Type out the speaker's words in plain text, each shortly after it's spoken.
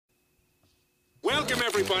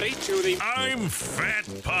Welcome, everybody, to the I'm Fat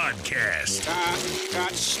Podcast.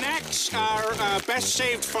 Snacks are best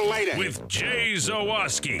saved for later. With Jay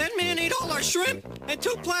Zawoski. That man ate all our shrimp and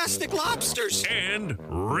 2 plastic lobsters. And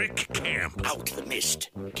Rick Camp. Out of the mist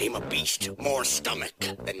came a beast more stomach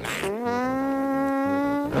than man.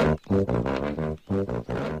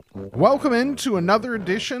 Welcome into another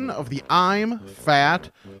edition of the I'm Fat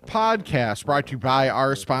Podcast, brought to you by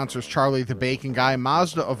our sponsors, Charlie the Bacon Guy,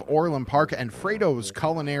 Mazda of Orland Park, and Fredo's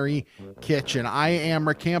Culinary Kitchen. I am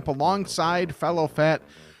Rick Camp alongside fellow fat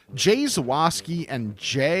Jay Zawoski. And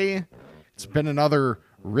Jay, it's been another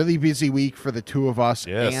really busy week for the two of us.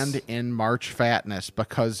 Yes. And in March Fatness,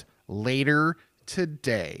 because later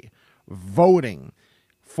today, voting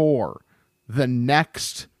for the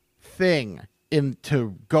next thing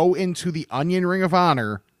to go into the Onion Ring of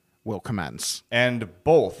Honor will commence. And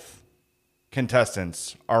both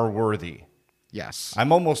contestants are worthy. Yes.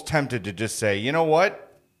 I'm almost tempted to just say, you know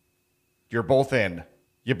what? You're both in.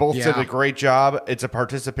 You both did a great job. It's a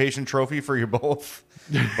participation trophy for you both.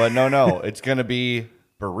 But no, it's going to be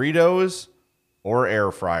burritos or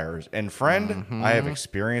air fryers. And friend, I have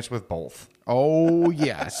experience with both. Oh,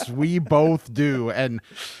 yes, we both do. And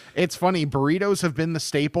it's funny, burritos have been the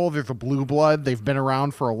staple. They're the blue blood. They've been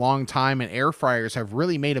around for a long time, and air fryers have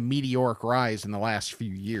really made a meteoric rise in the last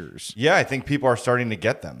few years. Yeah, I think people are starting to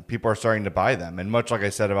get them. People are starting to buy them. And much like I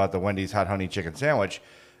said about the Wendy's Hot Honey Chicken Sandwich,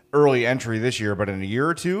 early entry this year, but in a year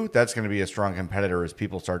or two, that's going to be a strong competitor as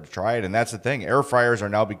people start to try it. And that's the thing. Air fryers are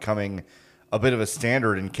now becoming a bit of a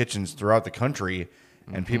standard in kitchens throughout the country.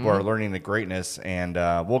 And people are learning the greatness, and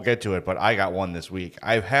we'll get to it. But I got one this week.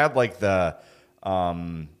 I've had like the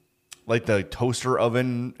toaster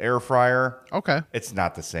oven air fryer. Okay, it's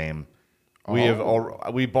not the same.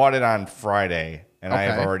 We bought it on Friday, and I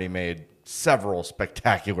have already made several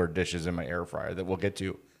spectacular dishes in my air fryer that we'll get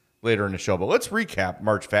to later in the show. But let's recap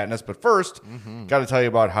March Fatness. But first, got to tell you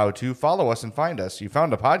about how to follow us and find us. You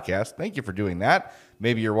found a podcast. Thank you for doing that.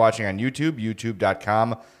 Maybe you're watching on YouTube,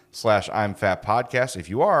 youtube.com/I'm Fat Podcast. If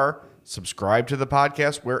you are, subscribe to the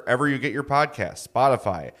podcast wherever you get your podcasts.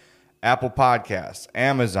 Spotify, Apple Podcasts,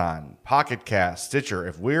 Amazon, Pocket Cast, Stitcher.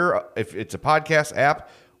 If it's a podcast app,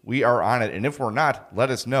 we are on it. And if we're not, let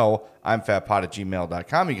us know. I'm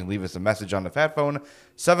fatpod@gmail.com. You can leave us a message on the Fat Phone,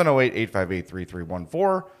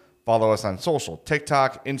 708-858-3314. Follow us on social,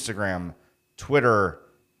 TikTok, Instagram, Twitter,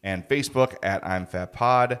 and Facebook at I'm Fat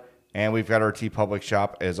Pod. And we've got our TeePublic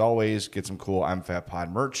shop. As always, get some cool I'm Fat Pod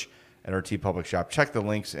merch at our TeePublic shop. Check the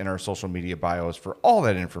links in our social media bios for all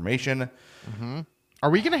that information. Are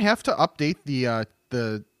we going to have to update the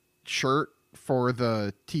shirt for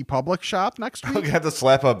the TeePublic shop next week? We're going to have to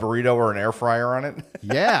slap a burrito or an air fryer on it?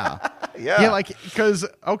 Yeah. Yeah. Yeah, like, because,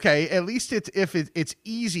 okay, at least it's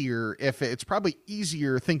easier, it's probably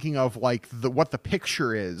easier thinking of like what the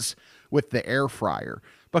picture is with the air fryer,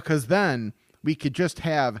 because then we could just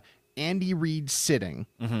have Andy Reid sitting,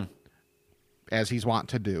 as he's wont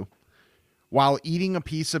to do, while eating a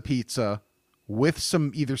piece of pizza with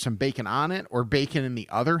either some bacon on it or bacon in the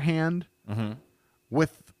other hand,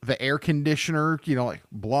 with the air conditioner, like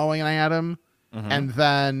blowing at him, and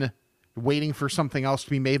then waiting for something else to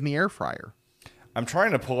be made in the air fryer. I'm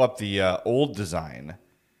trying to pull up the old design.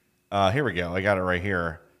 Here we go. I got it right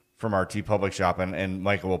here from our TeePublic shop, and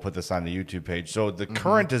Michael will put this on the YouTube page. So the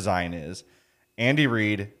current design is Andy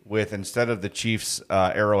Reid with, instead of the Chiefs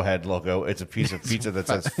Arrowhead logo, it's a piece of pizza that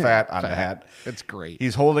says fat on the hat. It's great.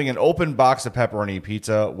 He's holding an open box of pepperoni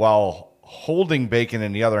pizza while holding bacon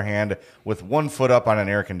in the other hand with one foot up on an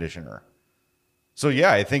air conditioner. So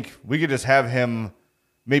yeah, I think we could just have him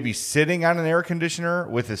maybe sitting on an air conditioner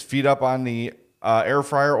with his feet up on the air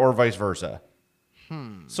fryer, or vice versa.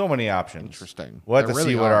 So many options. Interesting. We'll have to There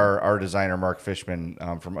see really what are. our designer, Mark Fishman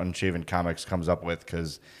from Unshaven Comics, comes up with,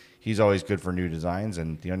 because he's always good for new designs,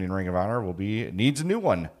 and the Onion Ring of Honor needs a new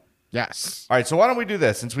one. Yes. All right, so why don't we do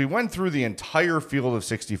this? Since we went through the entire field of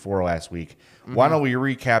 64 last week, why don't we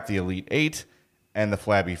recap the Elite 8 and the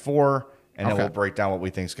Flabby 4, and then we'll break down what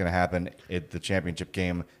we think is going to happen at the championship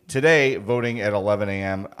game today, voting at 11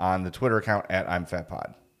 a.m. on the Twitter account at I'm Fat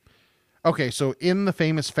Pod. Okay, so in the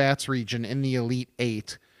famous Fats region, in the Elite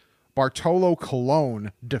 8, Bartolo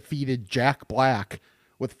Colon defeated Jack Black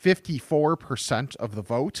with 54% of the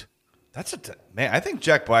vote. That's man. I think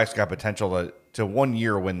Jack Black's got potential to 1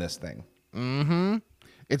 year win this thing.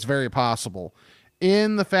 It's very possible.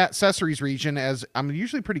 In the Fat Accessories region, as I'm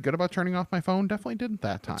usually pretty good about turning off my phone, definitely didn't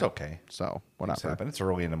that time. It's okay. So whatever. It's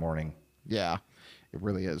early in the morning. Yeah, it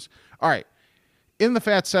really is. All right. In the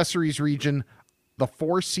Fat Accessories region, the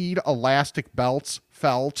 4-seed elastic belts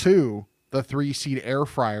fell to the 3-seed air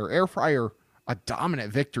fryer. Air fryer a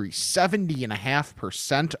dominant victory,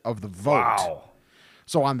 70.5% of the vote. Wow.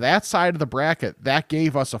 So on that side of the bracket, that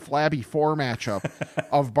gave us a flabby 4 matchup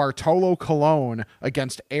of Bartolo Colon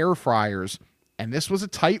against air fryers. And this was a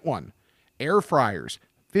tight one. Air fryers,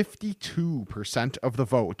 52% of the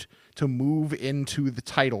vote to move into the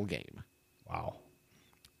title game. Wow.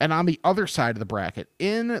 And on the other side of the bracket,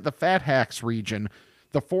 in the Fat Hacks region,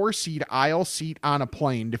 the 4-seed I'll Seat on a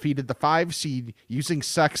Plane defeated the 5-seed using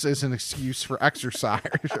sex as an excuse for exercise,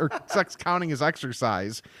 or sex counting as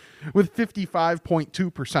exercise, with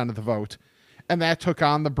 55.2% of the vote. And that took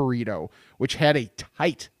on the Burrito, which had a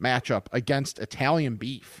tight matchup against Italian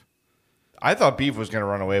Beef. I thought Beef was going to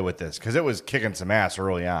run away with this because it was kicking some ass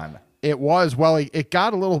early on. It was. Well, it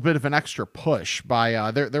got a little bit of an extra push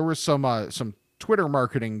by there was some Twitter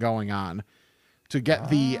marketing going on to get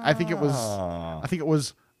the I think it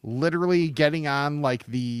was literally getting on like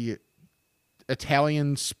the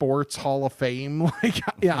Italian Sports Hall of Fame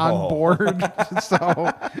on board.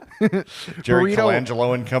 So Jerry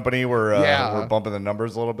Colangelo and company were bumping the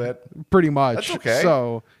numbers a little bit. Pretty much. That's okay.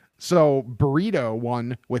 So Burrito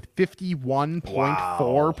won with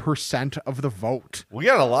 51.4% of the vote. We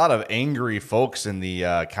got a lot of angry folks in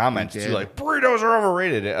the comments too, like burritos are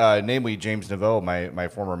overrated. Namely James Naveau, my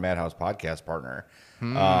former Madhouse podcast partner.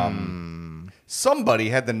 Somebody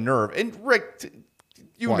had the nerve, and Rick,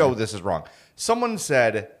 know this is wrong. Someone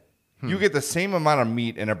said you get the same amount of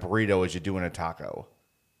meat in a burrito as you do in a taco.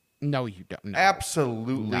 No, you don't. No.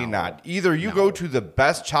 Absolutely not. Either you go to the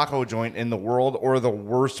best taco joint in the world or the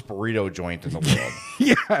worst burrito joint in the world.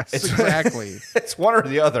 Yes, exactly. It's one or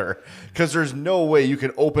the other, because there's no way you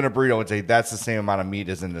can open a burrito and say that's the same amount of meat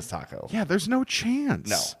as in this taco. Yeah, there's no chance.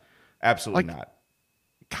 No, absolutely not.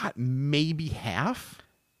 God, maybe half?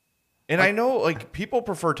 And I know like people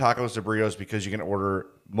prefer tacos to burritos because you can order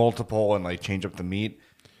multiple and like change up the meat.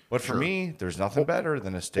 But for me, there's nothing better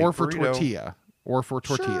than a steak or for burrito. tortilla. Or for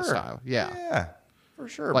tortilla style. Yeah. Yeah, for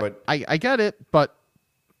sure. Like, but I get it, but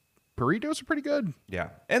burritos are pretty good. Yeah.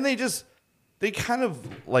 And they kind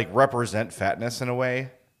of like represent fatness in a way.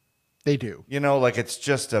 They do. You know, like it's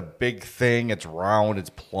just a big thing. It's round. It's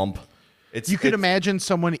plump. You could imagine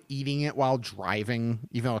someone eating it while driving,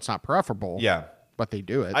 even though it's not preferable. Yeah. But they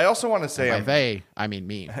do it. I also want to say... I mean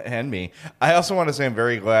me. And me. I also want to say I'm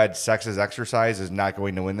very glad Sex is Exercise is not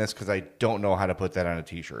going to win this because I don't know how to put that on a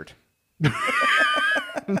t-shirt.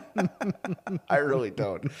 I really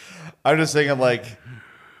don't. I'm just thinking like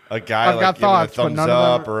a guy like giving a thumbs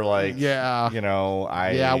up or like, you know,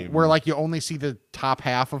 where like you only see the top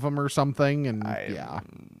half of them or something. And I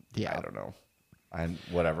don't know.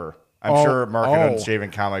 Whatever. I'm sure Mark and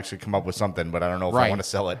Unshaven Comics could come up with something, but I don't know if I want to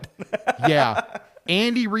sell it. Yeah.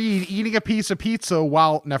 Andy Reid eating a piece of pizza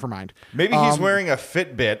while, never mind. Maybe he's wearing a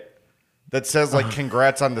Fitbit that says like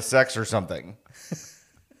congrats on the sex or something.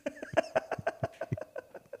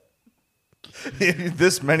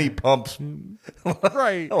 This many pumps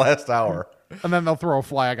last hour. And then they'll throw a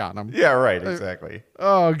flag on them. Yeah, right, exactly.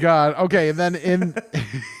 Oh, God. Okay, and then in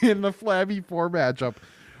the Flabby 4 matchup,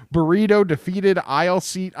 Burrito defeated I'll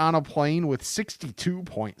Seat on a Plane with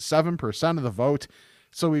 62.7% of the vote.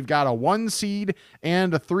 So we've got a 1 seed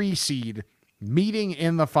and a 3 seed meeting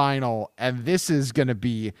in the final, and this is going to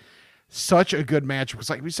be such a good match because,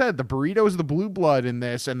 like we said, the Burrito is the blue blood in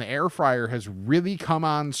this, and the air fryer has really come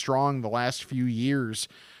on strong the last few years.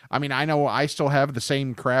 I mean, I know I still have the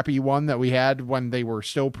same crappy one that we had when they were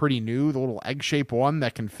still pretty new, the little egg-shaped one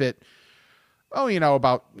that can fit,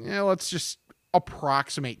 let's just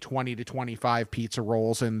approximate 20 to 25 pizza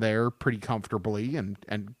rolls in there pretty comfortably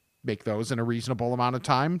and make those in a reasonable amount of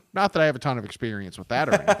time. Not that I have a ton of experience with that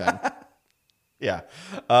or anything. Yeah.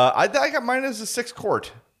 I got mine as a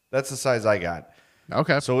 6-quart. That's the size I got.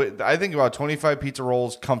 Okay. So I think about 25 pizza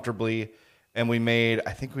rolls comfortably. And we'll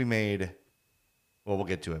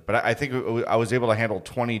get to it. But I think I was able to handle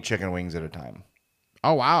 20 chicken wings at a time.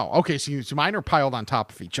 Oh, wow. Okay. So mine are piled on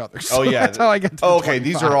top of each other. So yeah. That's how I get to okay. 25.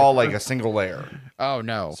 These are all like a single layer. Oh,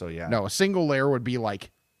 no. So, yeah. No, a single layer would be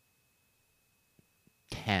like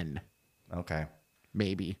 10. Okay.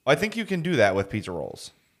 Maybe. I think you can do that with pizza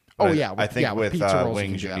rolls. Yeah. I think with pizza rolls,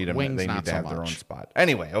 wings, they need to have their own much. spot.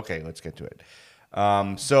 Anyway, okay, let's get to it.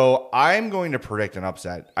 So I'm going to predict an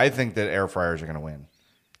upset. I think that air fryers are going to win.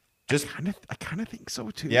 I kind of think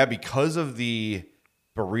so too. Yeah, because of the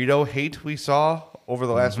burrito hate we saw over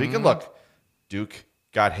the last week. And look, Duke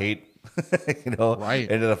got hate,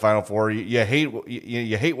 right into the Final Four. You hate what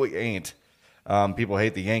you ain't. People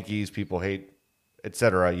hate the Yankees. People hate,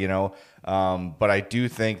 etc. But I do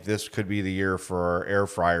think this could be the year for air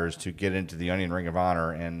fryers to get into the Onion Ring of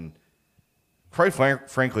Honor, and quite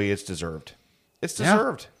frankly, it's deserved. It's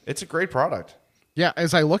deserved. It's a great product. Yeah,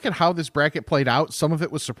 as I look at how this bracket played out, some of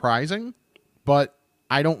it was surprising, but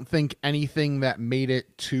I don't think anything that made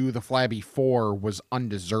it to the Flabby 4 was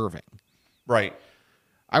undeserving. Right.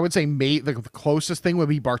 I would say the closest thing would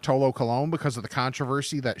be Bartolo Colon because of the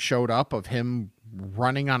controversy that showed up of him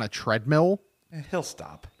running on a treadmill. He'll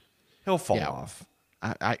stop. He'll fall off.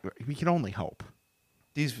 We can only hope.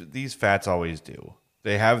 These fats always do.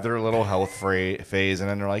 They have their little health phase, and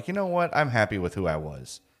then they're like, you know what? I'm happy with who I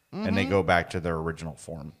was. And they go back to their original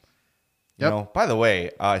form. Yep. You know, by the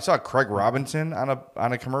way, I saw Craig Robinson on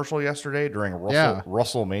a commercial yesterday during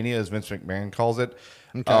WrestleMania, as Vince McMahon calls it.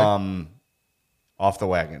 Okay. Off the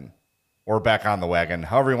wagon or back on the wagon,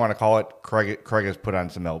 however you want to call it. Craig has put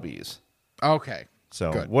on some LBs. Okay.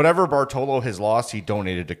 So good. Whatever Bartolo has lost, he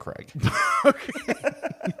donated to Craig.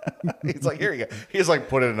 He's like, here you go. He's like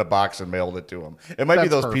put it in a box and mailed it to him. It might be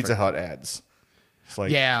those perfect. Pizza Hut ads. It's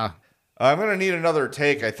like, yeah. I'm going to need another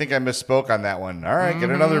take. I think I misspoke on that one. All right,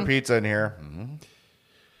 get another pizza in here. Mm-hmm.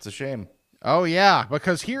 It's a shame. Oh, yeah,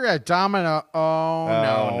 because here at Domino... Oh,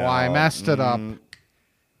 no, I messed it up.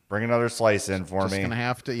 Bring another slice in for Just me. going to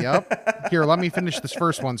have to, yep. Here, let me finish this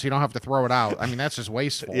first one so you don't have to throw it out. I mean, that's just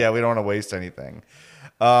wasteful. Yeah, we don't want to waste anything.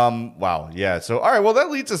 Wow, yeah. So, all right, well,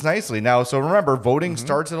 that leads us nicely. Now, so remember, voting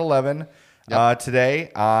starts at 11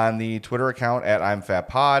 today on the Twitter account at I'm Fat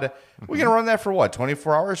Pod. We're going to run that for what,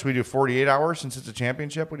 24 hours? Should we do 48 hours since it's a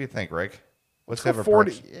championship? What do you think, Rick? Let's have a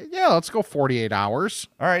 40. Yeah, let's go 48 hours.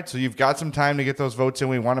 All right, so you've got some time to get those votes in.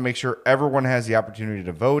 We want to make sure everyone has the opportunity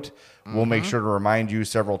to vote. We'll make sure to remind you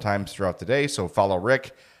several times throughout the day. So follow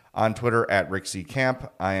Rick on Twitter at Rick C.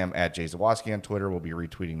 Camp. I am at Jay Zawoski on Twitter. We'll be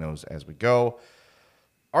retweeting those as we go.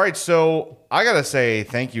 All right, so I got to say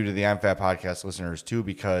thank you to the I'm Fat Podcast listeners, too,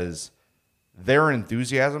 because their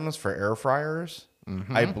enthusiasms for air fryers,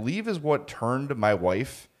 I believe, is what turned my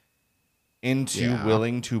wife into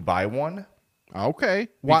willing to buy one. Okay.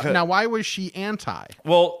 Now, why was she anti?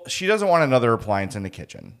 Well, she doesn't want another appliance in the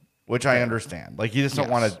kitchen, which I understand. Like, you just don't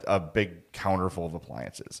want a big counter full of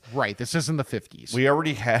appliances. Right. This isn't the 50s. We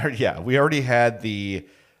already had the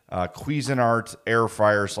Cuisinart air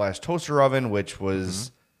fryer / toaster oven, which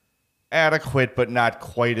was adequate, but not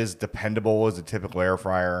quite as dependable as a typical air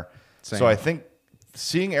fryer. Same. So I think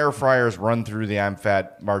seeing air fryers run through the I'm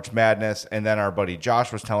Fat March Madness, and then our buddy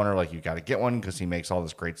Josh was telling her, like, you got to get one because he makes all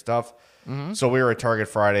this great stuff. So we were at Target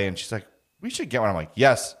Friday, and she's like, we should get one. I'm like,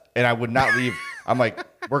 yes. And I would not leave. I'm like,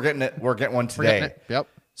 we're getting it. We're getting one today. Yep.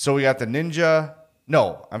 So we got the Ninja.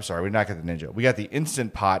 No, I'm sorry. We did not get the Ninja. We got the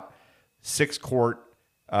Instant Pot 6-quart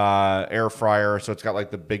air fryer. So it's got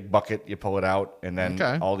like the big bucket. You pull it out, and then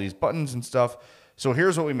all these buttons and stuff. So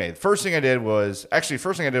here's what we made. First thing I did was I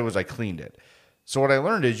cleaned it. So what I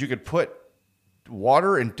learned is you could put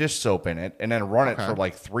water and dish soap in it and then run it for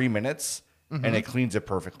like 3 minutes, and it cleans it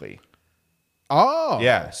perfectly. Oh.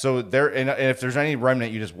 Yeah. So and if there's any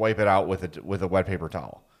remnant, you just wipe it out with a wet paper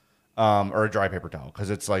towel, or a dry paper towel, because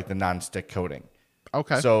it's like the non-stick coating.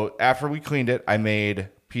 Okay. So after we cleaned it, I made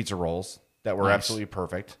pizza rolls that were absolutely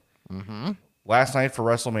perfect. Last night for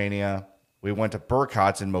WrestleMania, we went to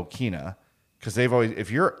Burkot's in Mokina, because they've always, if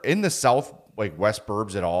you're in the South, like West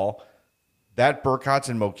Burbs at all, that Burkot's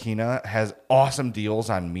in Mokina has awesome deals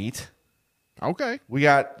on meat. Okay. We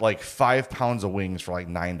got like 5 pounds of wings for like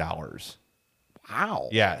 $9. Wow.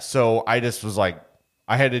 Yeah, so I just was like,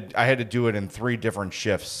 I had to do it in 3 different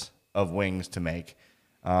shifts of wings to make.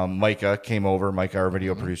 Micah, our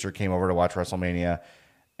video producer, came over to watch WrestleMania,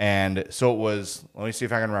 and so it was. Let me see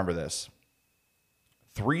if I can remember this.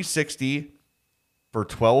 $360 for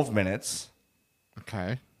 12 minutes.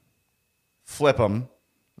 Okay. Flip them.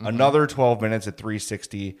 Another 12 minutes at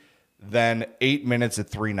 $360. Then 8 minutes at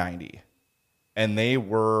 $390, and they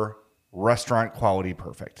were restaurant quality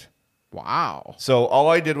perfect. Wow. So all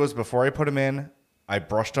I did was, before I put them in, I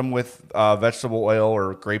brushed them with vegetable oil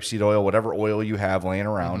or grapeseed oil, whatever oil you have laying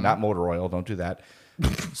around, not motor oil. Don't do that.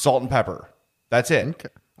 Salt and pepper. That's it. Okay.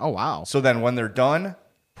 Oh, wow. So then when they're done,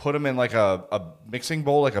 put them in like a mixing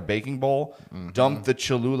bowl, like a baking bowl. Dump the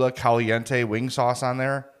Cholula Caliente wing sauce on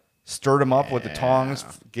there. Stirred them up with the tongs.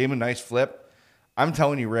 Gave them a nice flip. I'm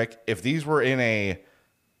telling you, Rick, if these were in a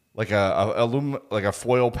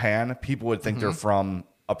foil pan, people would think they're from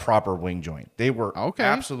a proper wing joint. They were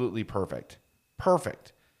absolutely perfect.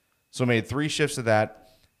 Perfect. So made 3 shifts of that.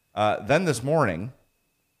 Then this morning,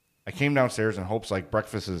 I came downstairs in hopes like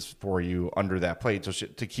breakfast is for you under that plate. So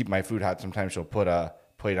to keep my food hot, sometimes she'll put a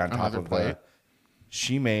plate on top of the.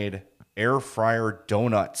 She made air fryer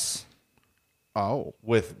donuts. Oh.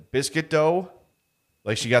 With biscuit dough.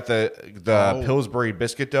 Like, she got the Pillsbury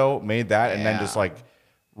biscuit dough, made that, and then just like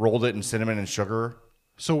rolled it in cinnamon and sugar.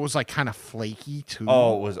 So it was like kind of flaky too.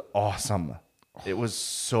 Oh, it was awesome. It was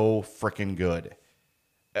so freaking good.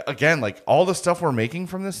 Again, like all the stuff we're making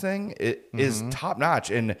from this thing, it is top notch.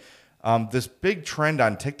 And this big trend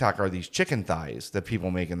on TikTok are these chicken thighs that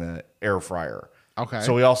people make in the air fryer. Okay.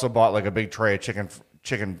 So we also bought like a big tray of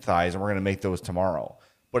chicken thighs, and we're gonna make those tomorrow.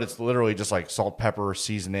 But it's literally just like salt, pepper,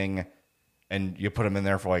 seasoning, and you put them in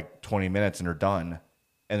there for like 20 minutes, and they're done,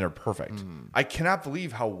 and they're perfect. I cannot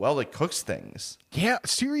believe how well it cooks things. Yeah,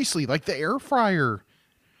 seriously, like the air fryer.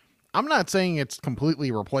 I'm not saying it's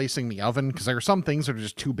completely replacing the oven because there are some things that are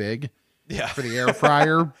just too big for the air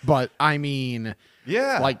fryer. But I mean,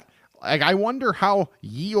 like I wonder how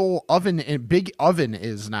ye ol' oven and big oven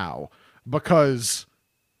is now, because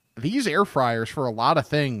these air fryers for a lot of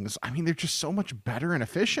things, I mean, they're just so much better and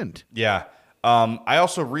efficient. Yeah. I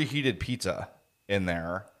also reheated pizza in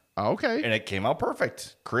there. Okay. And it came out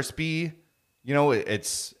perfect. Crispy. You know,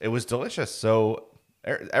 it was delicious. So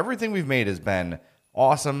everything we've made has been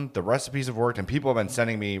awesome. The recipes have worked, and people have been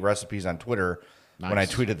sending me recipes on Twitter when I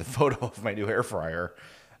tweeted the photo of my new air fryer.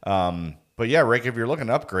 But yeah, Rick, if you're looking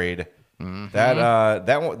to upgrade,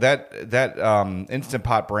 that Instant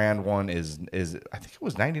Pot brand one is I think it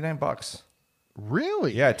was $99.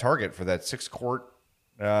 Really? Yeah, Target for that 6-quart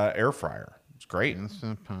air fryer. It's great.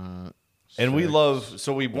 Instant Pot. And we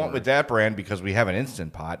went with that brand because we have an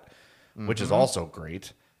Instant Pot, which is also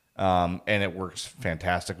great. And it works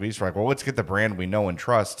fantastic. We just were like, well, let's get the brand we know and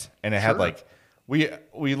trust. And it had like, we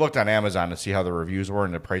looked on Amazon to see how the reviews were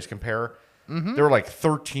and the price compare. There were like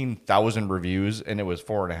 13,000 reviews, and it was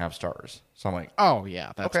 4.5 stars. So I'm like, oh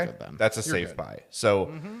yeah, that's okay, good then. that's a safe buy.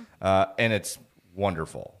 So, and it's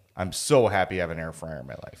wonderful. I'm so happy I have an air fryer in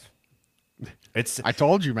my life. I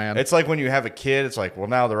told you, man. It's like when you have a kid, it's like, well,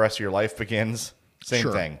 now the rest of your life begins.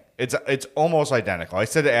 Same thing. It's almost identical. I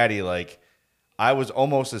said to Addie, like, I was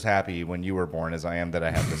almost as happy when you were born as I am that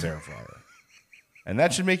I have this air fryer. And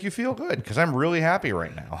that should make you feel good, because I'm really happy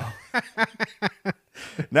right now.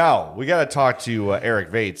 Now, we got to talk to Eric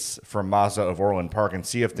Vates from Mazda of Orland Park and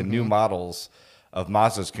see if the new models of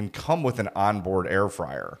Mazdas can come with an onboard air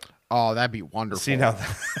fryer. Oh, that'd be wonderful. See, now,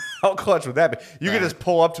 how clutch would that be? You could just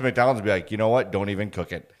pull up to McDonald's and be like, you know what? Don't even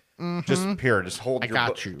cook it. Just hold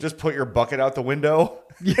just put your bucket out the window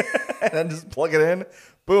and then just plug it in.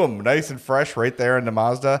 Boom, nice and fresh right there in the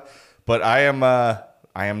Mazda. But I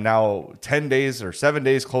am now 10 days or 7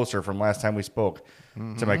 days closer from last time we spoke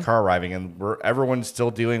to my car arriving, and everyone's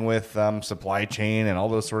still dealing with supply chain and all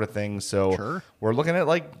those sort of things. So we're looking at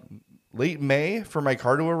like late May for my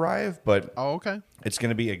car to arrive, but it's going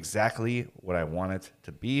to be exactly what I want it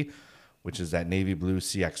to be, which is that navy blue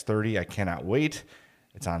CX-30. I cannot wait.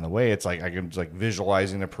 It's on the way. It's like I can just like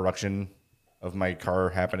visualizing the production of my car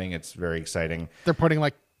happening. It's very exciting. They're putting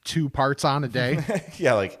like 2 parts on a day.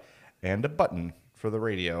 Yeah, like, and a button for the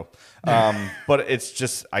radio. But it's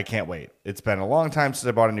just, I can't wait. It's been a long time since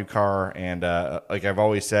I bought a new car, and like I've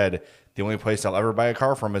always said, the only place I'll ever buy a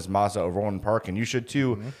car from is Mazda of Orland Park, and you should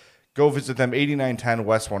too. Go visit them, 8910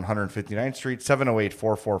 West 159th Street,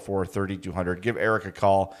 708-444-3200. Give Eric a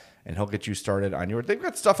call, and he'll get you started on your... They've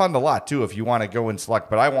got stuff on the lot, too, if you want to go and select.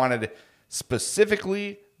 But I wanted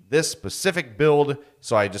specifically this specific build,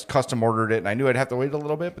 so I just custom ordered it, and I knew I'd have to wait a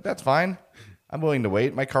little bit, but that's fine. I'm willing to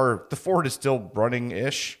wait. My car, the Ford, is still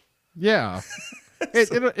running-ish. Yeah.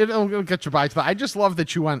 It'll get you by. But I just love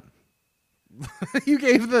that you went... you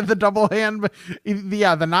gave the double hand...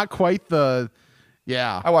 Yeah, the not quite the...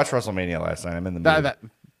 Yeah, I watched WrestleMania last night. I'm in the mood.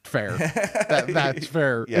 Fair. That's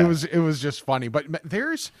fair. Yeah. It was just funny. But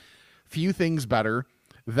there's few things better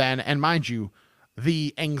than, and mind you,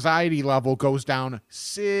 the anxiety level goes down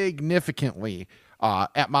significantly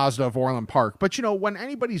at Mazda of Orland Park. But you know, when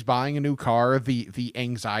anybody's buying a new car, the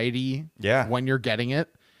anxiety when you're getting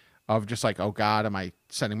it of just like, oh God, am I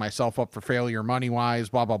setting myself up for failure money wise?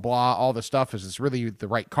 Blah blah blah. All the stuff, is this really the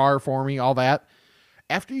right car for me? All that.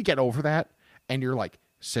 After you get over that, and you're like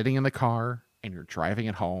sitting in the car and you're driving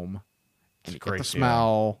it home and you get the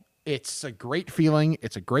smell. It's a great feeling.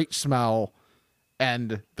 It's a great smell.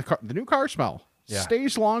 And the new car smell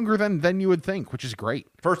stays longer than you would think, which is great.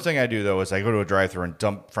 First thing I do, though, is I go to a drive-thru and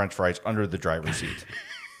dump French fries under the driver's seat.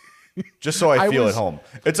 Just so I feel at home.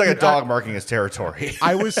 It's like a dog marking his territory.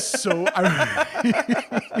 I was so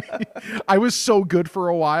I was so good for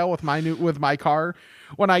a while with my car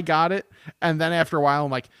when I got it. And then after a while,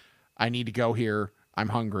 I'm like, I need to go here. I'm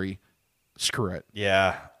hungry. Screw it.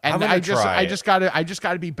 Yeah. And I just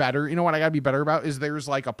gotta be better. You know what I gotta be better about is there's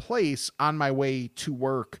like a place on my way to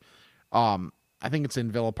work. I think it's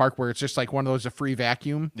in Villa Park, where it's just like one of those, a free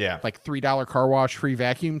vacuum. Yeah. Like $3 car wash, free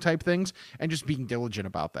vacuum type things, and just being diligent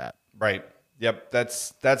about that. Right. Yep,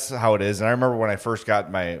 that's how it is. And I remember when I first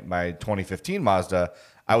got my 2015 Mazda,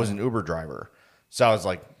 I was an Uber driver. So I was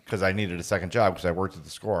like, because I needed a second job because I worked at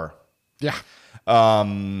the Score. Yeah.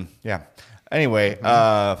 Yeah. Anyway,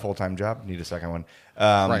 full-time job, need a second one.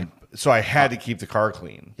 Right. So I had to keep the car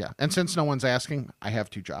clean. Yeah. And since no one's asking, I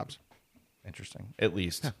have 2 jobs. Interesting. At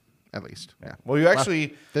least. Yeah, at least. Yeah. Well, you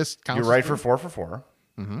actually, this counts you're as right three. for 4 for 4.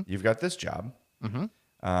 You've got this job.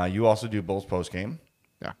 You also do Bulls post game.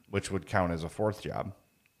 Yeah. Which would count as a 4th job.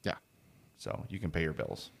 Yeah. So you can pay your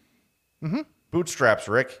bills. Bootstraps,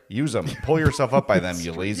 Rick. Use them. Pull yourself up by them,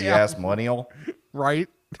 you lazy ass millennial. Right.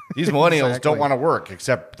 These millennials Exactly. don't want to work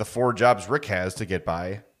except the 4 jobs Rick has to get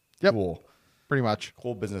by. Yep. Cool. Pretty much.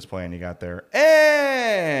 Cool business plan you got there.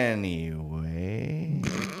 Anyway,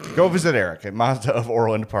 go visit Eric at Mazda of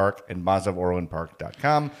Orland Park and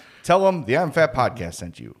MazdaofOrlandPark.com. Tell him the I'm Fat podcast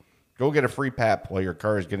sent you. Go get a free PAP while your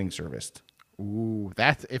car is getting serviced. Ooh,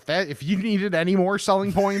 if you needed any more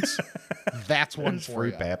selling points, that's one There's for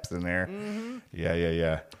free you. PAPs in there. Yeah.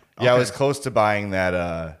 Yeah, I was close to buying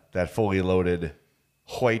that fully loaded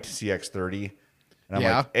white CX-30. And I'm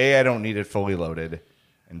like, A, I don't need it fully loaded.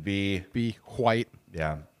 And B, Be white.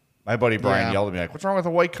 yeah. My buddy Brian Yeah. yelled at me like, what's wrong with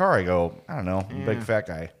a white car? I go, I don't know. I'm a big fat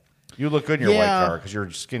guy. You look good in your white Yeah. car because you're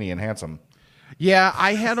skinny and handsome. Yeah,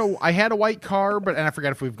 I had a white car, and I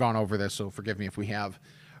forget if we've gone over this, so forgive me if we have.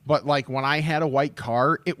 But like when I had a white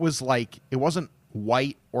car, it was like it wasn't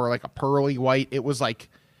white or like a pearly white. It was like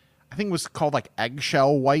I think it was called like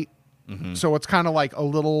eggshell white. So it's kind of like a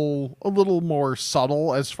little more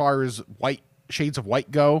subtle as far as white shades of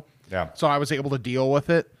white go. Yeah. So I was able to deal with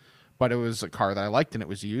it, but it was a car that I liked and it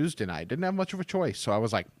was used and I didn't have much of a choice. So I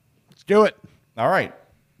was like, let's do it. All right.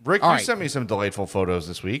 Rick, All you right. sent me some delightful photos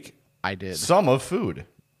this week. I did. Some of food.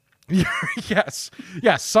 Yes.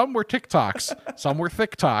 Some were TikToks. Some were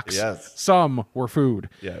TikToks. Yes. Some were food.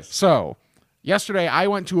 Yes. So yesterday I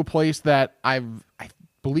went to a place that I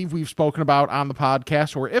believe we've spoken about on the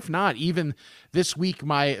podcast, or if not, even this week,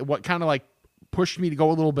 what kind of like pushed me to go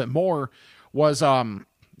a little bit more was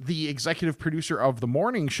the executive producer of the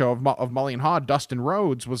morning show of Mully and Haw, Dustin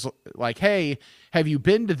Rhodes, was like, hey, have you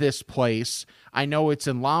been to this place? I know it's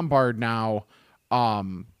in Lombard now.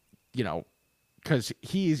 Because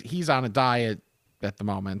he's on a diet at the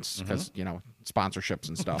moment because, sponsorships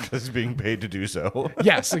and stuff. This is being paid to do so.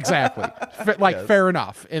 Yes, exactly. Fair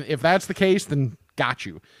enough. And if that's the case, then got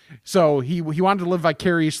you. So he wanted to live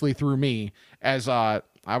vicariously through me as I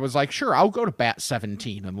was like, sure, I'll go to Bat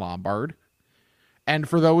 17 in Lombard. And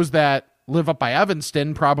for those that live up by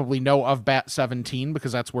Evanston, probably know of Bat 17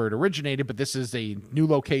 because that's where it originated, but this is a new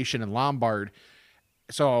location in Lombard.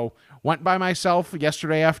 So went by myself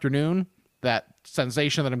yesterday afternoon. That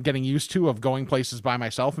sensation that I'm getting used to of going places by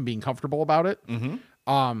myself and being comfortable about it.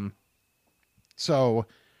 So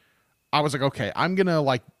I was like, okay, I'm going to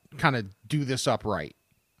like kind of do this up right.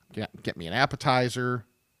 Get me an appetizer,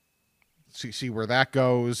 see where that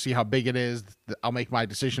goes, see how big it is. I'll make my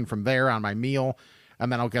decision from there on my meal,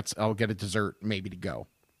 and then I'll get a dessert maybe to go.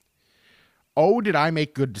 Oh, did I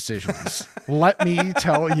make good decisions? Let me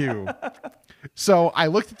tell you. So I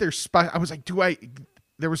looked at their I was like,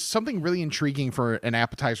 there was something really intriguing for an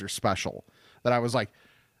appetizer special that I was like,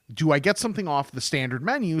 do I get something off the standard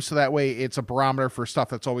menu so that way it's a barometer for stuff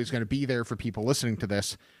that's always going to be there for people listening to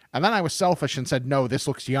this? And then I was selfish and said, no, this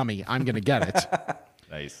looks yummy. I'm going to get it.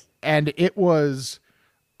 Nice. And it was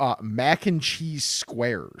mac and cheese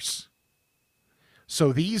squares.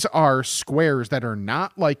 So these are squares that are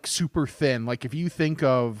not like super thin. Like if you think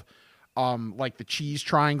of like the cheese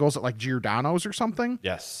triangles at like Giordano's or something.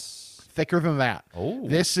 Yes. Thicker than that. Oh.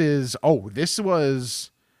 This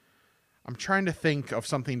was, I'm trying to think of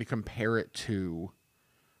something to compare it to.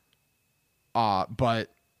 But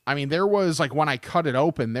I mean, there was like, when I cut it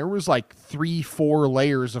open, there was like 3-4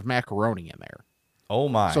 layers of macaroni in there. Oh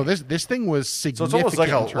my. So this thing was So significant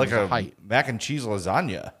it's almost in terms of a height. mac and cheese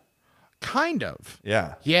lasagna. Kind of.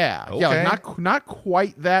 Yeah. Yeah. Okay. Yeah. Not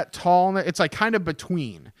quite that tall. It's like kind of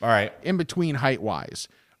between. All right. In between height wise.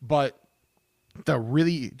 But the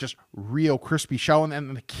really just real crispy shell, and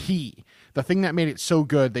then the thing that made it so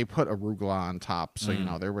good, they put arugula on top. So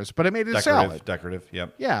but it made it a salad. Decorative.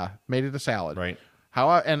 Yep. Yeah, made it a salad. Right.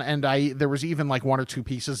 There was even like 1 or 2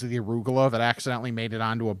 pieces of the arugula that accidentally made it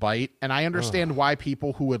onto a bite. And I understand why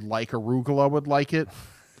people who would like arugula would like it,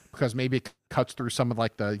 because maybe it cuts through some of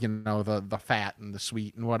like the the fat and the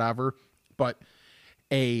sweet and whatever. But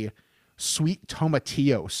a sweet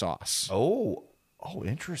tomatillo sauce. Oh,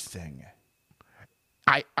 interesting.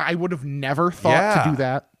 I would have never thought to do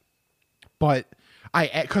that, but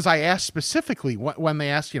because I asked specifically when they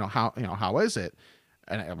asked, how is it?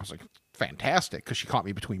 And I was like, fantastic. Cause she caught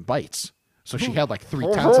me between bites. So she had like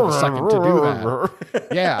 0.3 of a second to do that.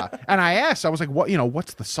 Yeah. And I asked, I was like,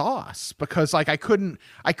 what's the sauce? Because like I couldn't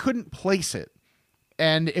place it.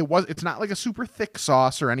 And it's not like a super thick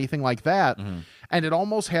sauce or anything like that. And it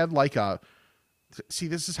almost had like see,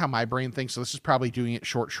 this is how my brain thinks. So this is probably doing it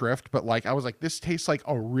short shrift, but like, I was like, this tastes like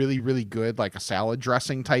a really, really good, like a salad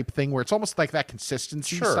dressing type thing where it's almost like that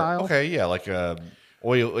consistency style. Okay. Yeah. Like an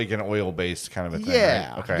oil based kind of a thing.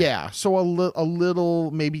 Yeah. Right? Okay. Yeah. So a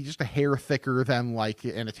little, maybe just a hair thicker than like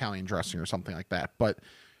an Italian dressing or something like that. But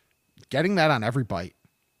getting that on every bite,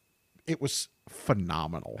 it was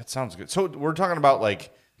phenomenal. That sounds good. So we're talking about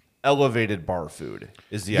like elevated bar food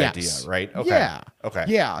is the idea, right? Okay. Yeah. Okay.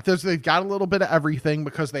 Yeah. They've got a little bit of everything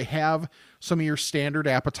because they have some of your standard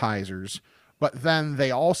appetizers, but then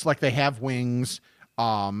they also like they have wings.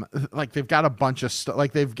 Like they've got a bunch of stuff.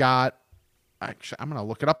 Like they've got. Actually, I'm gonna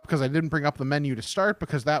look it up because I didn't bring up the menu to start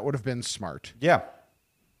because that would have been smart. Yeah.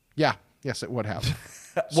 Yeah. Yes, it would have.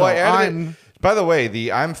 Well, So I added it. By the way,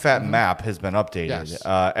 the I'm Fat map has been updated. Yes.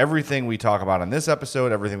 Everything we talk about in this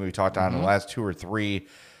episode, everything we talked on in the last 2 or 3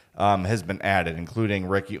 has been added, including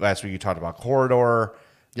Ricky. Last week you talked about Corridor.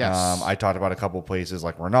 Yes. I talked about a couple places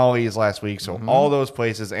like Rinaldi's last week. So all those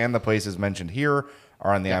places and the places mentioned here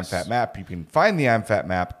are on the I'm Fat map. You can find the I'm Fat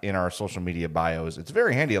map in our social media bios. It's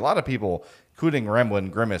very handy. A lot of people, including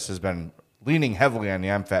Ramblin' Grimace, has been leaning heavily on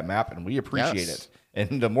the I'm Fat map, and we appreciate it.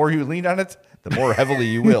 And the more you lean on it, the more heavily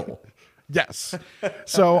you will. Yes.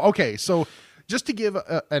 So just to give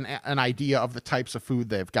an idea of the types of food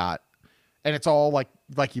they've got, and it's all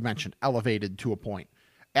like you mentioned, elevated to a point.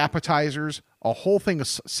 Appetizers, a whole thing of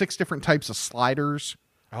 6 different types of sliders,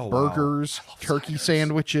 burgers, turkey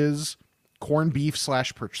sandwiches, corned beef /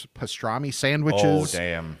 pastrami sandwiches. Oh,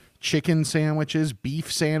 damn. Chicken sandwiches, beef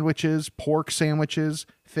sandwiches, pork sandwiches,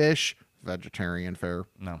 fish, vegetarian fare,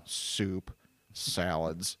 soup,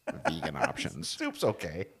 salads, vegan options. Soup's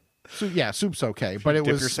okay. So yeah, soup's okay, but it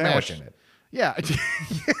Dip was your sandwich smashed. in it. Yeah,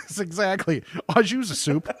 yes, exactly. I'll use a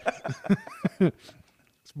soup.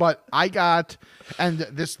 But I got, and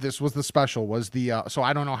this was the special, was the, so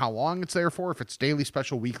I don't know how long it's there for, if it's daily,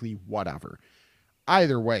 special, weekly, whatever.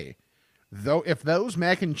 Either way, though, if those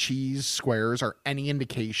mac and cheese squares are any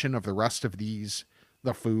indication of the rest of the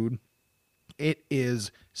food, it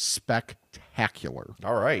is spectacular.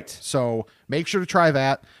 All right. So make sure to try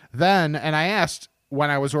that. Then, and I asked when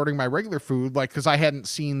I was ordering my regular food, like, because I hadn't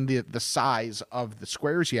seen the size of the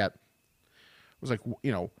squares yet. I was like,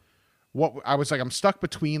 I'm stuck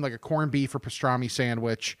between like a corned beef or pastrami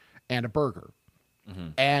sandwich and a burger.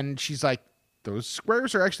 And she's like, those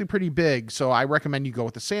squares are actually pretty big, so I recommend you go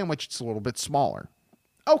with the sandwich. It's a little bit smaller.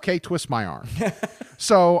 Okay, twist my arm.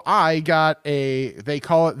 So I got they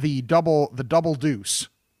call it the double deuce,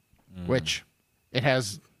 which it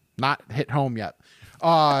has not hit home yet.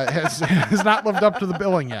 Has not lived up to the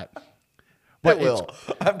billing yet. But it will.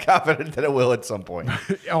 I'm confident that it will at some point.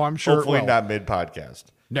 Oh, I'm sure. Hopefully not mid-podcast.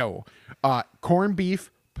 No. Corned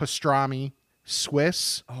beef, pastrami,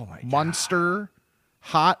 Swiss, Munster,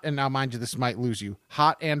 hot, and now mind you, this might lose you.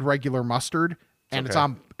 Hot and regular mustard, and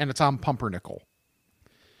it's on pumpernickel.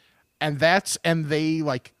 And they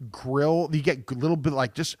like grill. You get a little bit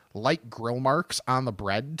like just light grill marks on the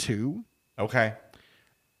bread too. Okay.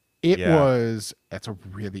 That's a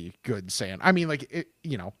really good sandwich. I mean, like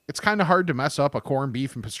it's kind of hard to mess up a corned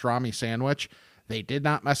beef and pastrami sandwich. They did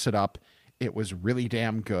not mess it up. It was really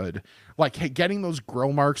damn good. Like getting those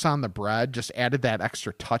grill marks on the bread just added that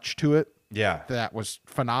extra touch to it. Yeah. That was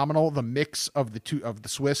phenomenal. The mix of the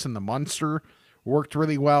Swiss and the Munster worked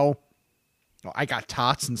really well. I got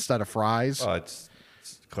tots instead of fries. Oh, it's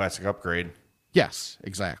a classic upgrade. Yes,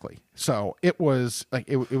 exactly. So it was like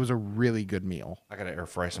it was a really good meal. I gotta air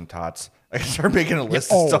fry some tots. I can start making a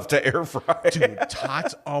list of stuff to air fry. Dude,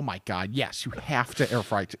 tots. Oh my God. Yes, you have to air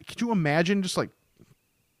fry. Could you imagine just like,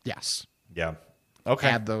 yes. Yeah. Okay.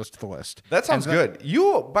 Add those to the list. That sounds good.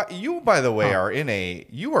 You, by the way, are in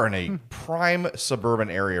a prime suburban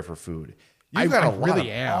area for food. You've got a lot of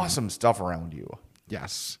awesome stuff around you.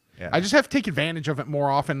 Yes. Yeah. I just have to take advantage of it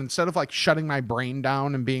more often instead of like shutting my brain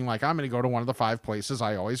down and being like, I'm going to go to one of the 5 places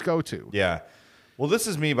I always go to. Yeah. Well, this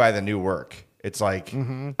is me by the new work. It's like,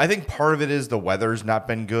 I think part of it is the weather's not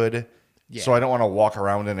been good. Yeah. So I don't want to walk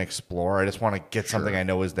around and explore. I just want to get something I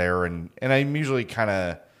know is there. And I'm usually kind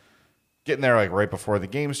of getting there like right before the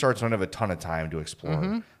game starts. So I don't have a ton of time to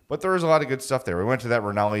explore. But there was a lot of good stuff there. We went to that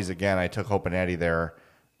Rinaldi's again. I took Hope and Addie there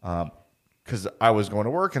because I was going to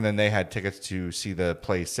work, and then they had tickets to see the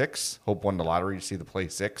Play 6. Hope won the lottery to see the Play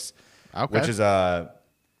 6, which is a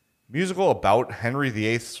musical about Henry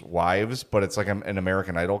VIII's wives, but it's like an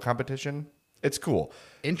American Idol competition. It's cool.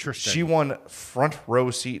 Interesting. She won front row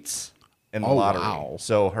seats in the Oh, lottery. wow.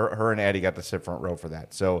 So her and Addie got to sit front row for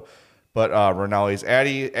that. So, but Rinaldi's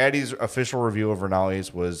Addie's official review of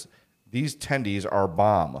Rinaldi's was these tendies are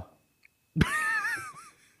bomb.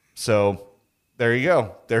 So there you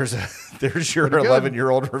go. There's your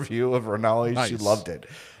 11-year-old review of Rinaldi's. Nice. She loved it.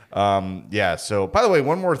 Yeah. So by the way,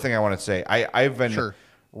 one more thing I want to say. I've been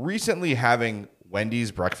recently having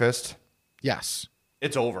Wendy's breakfast. Yes.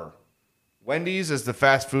 It's over. Wendy's is the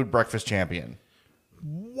fast food breakfast champion.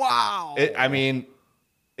 Wow.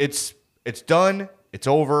 It's done. It's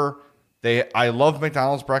over. I love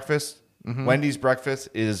McDonald's breakfast. Wendy's breakfast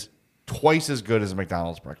is twice as good as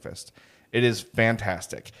McDonald's breakfast. It is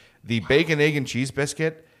fantastic. The bacon, egg, and cheese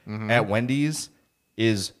biscuit at Wendy's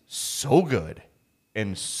is so good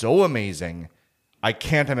and so amazing. I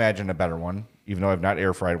can't imagine a better one, even though I've not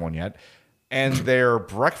air fried one yet. And their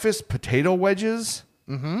breakfast potato wedges,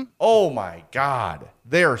 oh my God,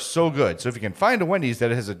 they are so good. So if you can find a Wendy's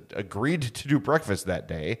that has agreed to do breakfast that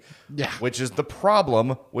day, which is the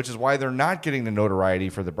problem, which is why they're not getting the notoriety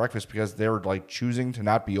for the breakfast, because they're like choosing to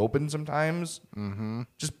not be open sometimes.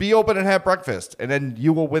 Just be open and have breakfast, and then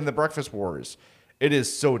you will win the breakfast wars. It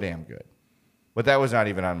is so damn good. But that was not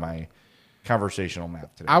even on my conversational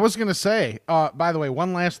map today. I was gonna say, by the way,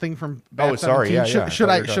 one last thing from Bat sorry, 17. yeah. Should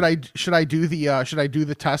I do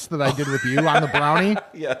the test that I did with you on the brownie?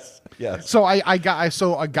 Yes. So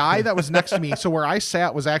a guy that was next to me, so where I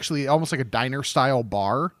sat was actually almost like a diner style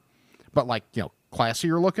bar, but like,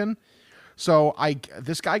 classier looking. So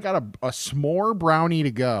this guy got a s'more brownie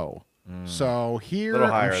to go. So here, A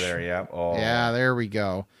little higher there, yeah. Oh. Yeah, there we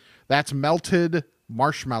go. That's melted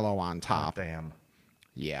marshmallow on top. Damn.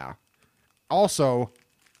 Yeah. Also,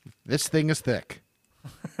 this thing is thick.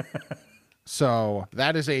 So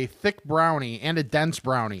that is a thick brownie and a dense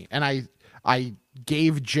brownie. And I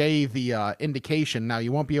gave Jay the indication. Now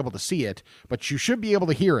you won't be able to see it, but you should be able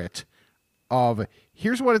to hear it.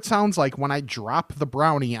 Here's what it sounds like when I drop the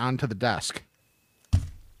brownie onto the desk.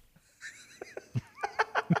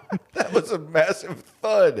 That was a massive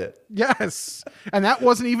thud. Yes. And that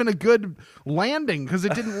wasn't even a good landing because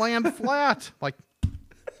it didn't land flat. Like,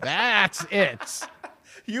 that's it.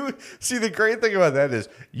 You see, the great thing about that is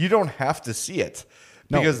you don't have to see it,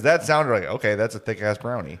 because that sounded like, okay, that's a thick ass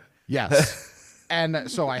brownie. Yes. And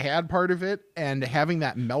so I had part of it, and having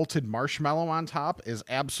that melted marshmallow on top is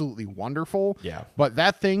absolutely wonderful. Yeah. But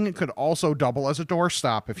that thing could also double as a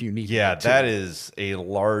doorstop if you need it. Yeah, that is a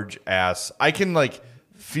large ass. I can like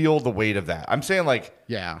feel the weight of that. I'm saying like,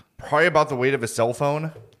 probably about the weight of a cell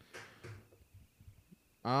phone.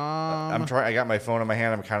 I got my phone in my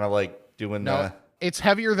hand. I'm kind of like doing it's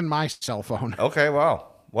heavier than my cell phone. Okay, wow.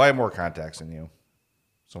 Well, I have more contacts than you,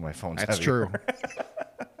 so my phone's That's heavier.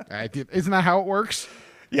 True. Isn't that how it works?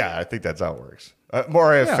 Yeah, I think that's how it works.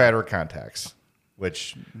 More I have fatter contacts,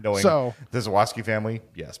 which knowing the Zawoski family,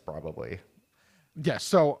 yes, probably. Yes.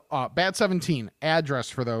 So, Bat 17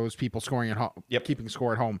 address for those people scoring at home, keeping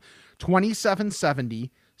score at home,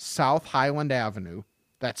 2770 South Highland Avenue.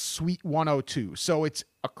 That's Suite 102. So it's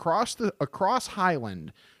across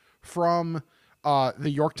Highland from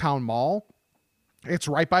the Yorktown Mall. It's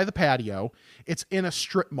right by the patio. It's in a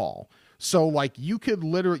strip mall. So like you could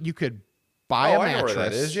buy a mattress. I know where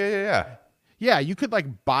that is. Yeah. Yeah, you could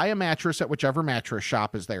like buy a mattress at whichever mattress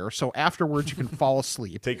shop is there. So afterwards you can fall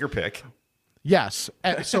asleep. Take your pick. Yes.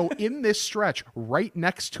 So in this stretch, right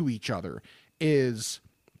next to each other is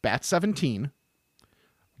Bat 17,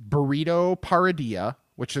 Burrito Paradilla,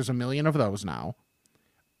 which there's a million of those now,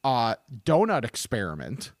 Donut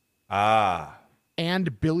Experiment,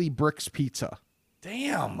 and Billy Brick's Pizza.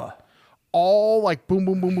 Damn. All like boom,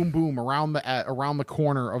 boom, boom, boom, boom around the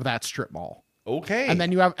corner of that strip mall. Okay. And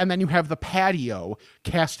then you have the patio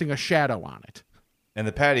casting a shadow on it. And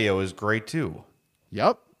the patio is great too.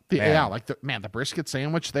 Yep. The brisket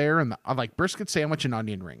sandwich there, and I like brisket sandwich and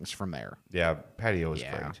onion rings from there. Yeah, patio is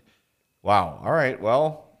great. Wow. All right.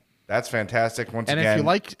 Well, that's fantastic. Again,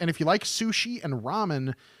 if you like sushi and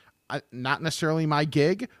ramen, not necessarily my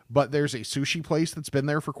gig, but there's a sushi place that's been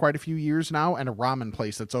there for quite a few years now, and a ramen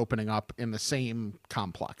place that's opening up in the same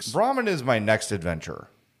complex. Ramen is my next adventure.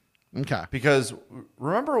 Okay. Because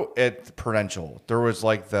remember at Prudential, there was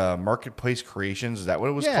like the Marketplace Creations. Is that what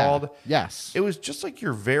it was called? Yes. It was just like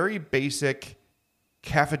your very basic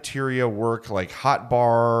cafeteria work, like hot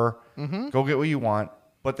bar, go get what you want.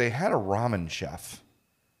 But they had a ramen chef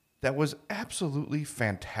that was absolutely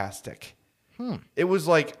fantastic. It was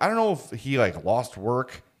like, I don't know if he like lost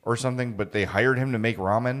work or something, but they hired him to make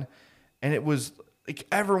ramen. And it was like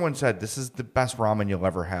everyone said, this is the best ramen you'll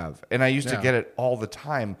ever have. And I used to get it all the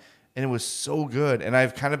time. and it was so good. And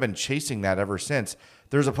I've kind of been chasing that ever since.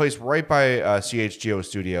 There's a place right by CHGO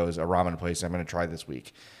Studios, a ramen place I'm going to try this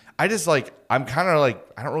week. I'm kind of like,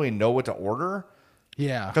 I don't really know what to order.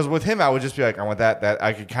 Yeah. Because with him, I would just be like, I want that.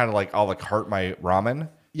 I could kind of like, I'll like heart my ramen.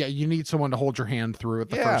 Yeah, you need someone to hold your hand through it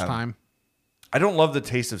the first time. I don't love the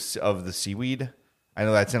taste of the seaweed. I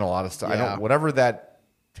know that's in a lot of stuff. Yeah. I don't, whatever that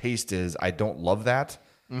taste is, I don't love that.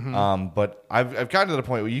 But I've gotten to the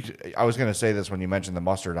point where I was going to say this when you mentioned the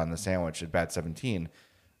mustard on the sandwich at Bat 17.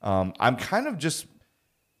 I'm kind of just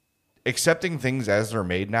accepting things as they're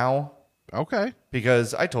made now. Okay.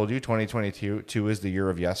 Because I told you 2022 is the year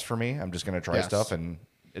of yes for me. I'm just going to try Yes. stuff and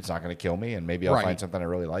it's not going to kill me. And maybe I'll find something I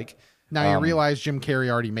really like. Now you realize Jim Carrey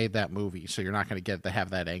already made that movie, so you're not going to get to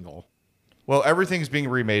have that angle. Well, everything's being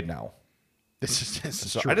remade now. This is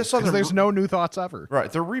So true. I just saw 'Cause there's no new thoughts ever.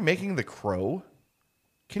 Right. They're remaking The Crow.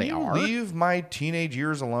 Can They you are? leave my teenage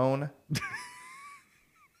years alone?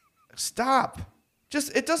 Stop.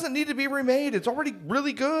 It doesn't need to be remade. It's already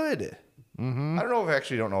really good. I don't know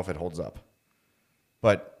if it holds up.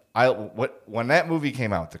 But when that movie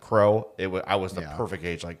came out, The Crow, I was the perfect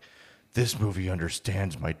age. Like, this movie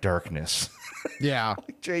understands my darkness. Yeah.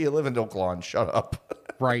 Like, Jay, you live in Oaklawn. Shut up.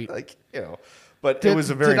 Right. But it was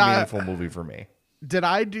a very meaningful movie for me. Did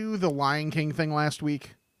I do the Lion King thing last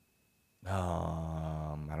week?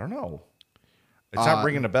 I don't know. It's not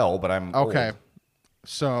ringing a bell, but I'm Okay. old.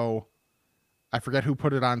 So I forget who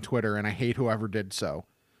put it on Twitter, and I hate whoever did so.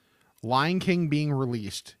 Lion King being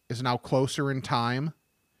released is now closer in time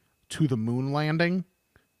to the moon landing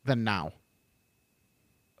than now.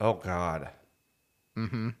 Oh, God.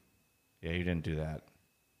 Mm-hmm. Yeah, you didn't do that.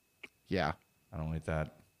 Yeah. I don't like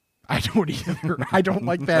that. I don't either. I don't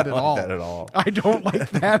like that at all. That at all. I don't like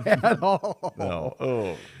that at all. No.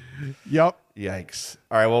 Oh. Yep. Yikes.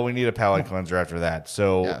 All right, well, we need a palate cleanser after that.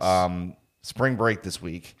 So, Yes. spring break this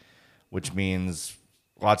week, which means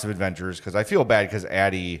lots of adventures, because I feel bad because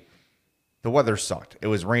Addie, the weather sucked. It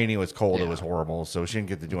was rainy, it was cold, it was horrible, so she didn't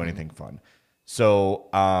get to do anything fun. So,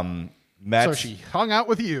 So she hung out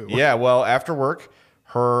with you. Yeah, well, after work,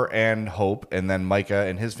 her and Hope and then Micah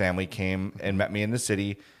and his family came and met me in the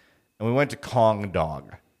city, and we went to Kong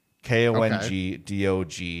Dog,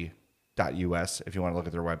 KONGDOG.US, if you want to look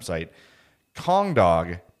at their website. Kong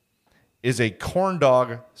Dog is a corn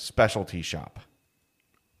dog specialty shop.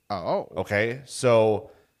 Oh. Okay,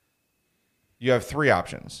 so you have three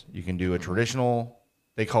options. You can do a traditional,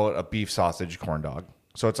 they call it a beef sausage corn dog.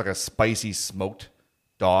 So it's like a spicy smoked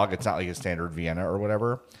dog. It's not like a standard Vienna or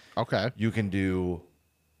whatever. Okay. You can do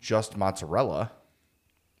just mozzarella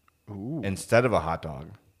instead of a hot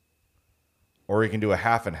dog. Or you can do a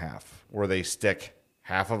half and half, where they stick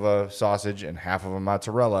half of a sausage and half of a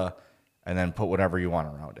mozzarella and then put whatever you want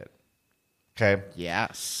around it. Okay?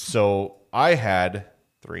 Yes. So I had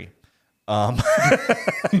three.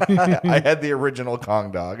 I had the original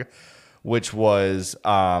Kong dog, which was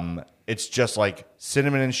it's just like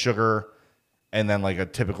cinnamon and sugar and then like a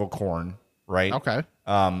typical corn, right? Okay.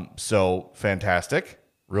 So fantastic.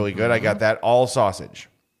 Really good. I got that all sausage.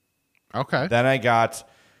 Okay. Then I got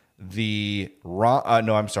the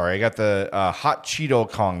I got the hot Cheeto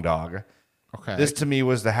Kong dog. Okay. This to me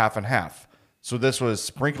was the half and half. So this was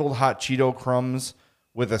sprinkled hot Cheeto crumbs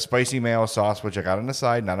with a spicy mayo sauce, which I got on the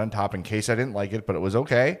side, not on top, in case I didn't like it, but it was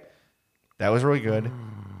okay. That was really good.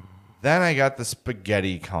 Then I got the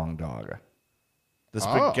spaghetti Kong dog. The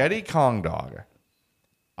spaghetti Kong dog.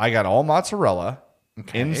 I got all mozzarella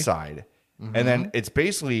inside. And then it's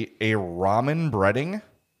basically a ramen breading.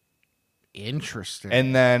 Interesting.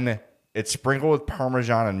 And then it's sprinkled with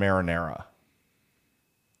Parmesan and marinara.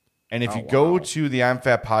 And if you go to the I'm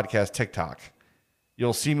Fat Podcast TikTok,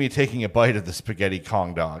 you'll see me taking a bite of the spaghetti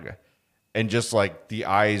Kong dog and just like the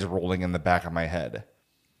eyes rolling in the back of my head.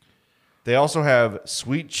 They also have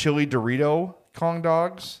sweet chili Dorito Kong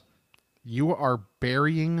dogs. You are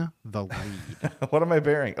burying the lead. What am I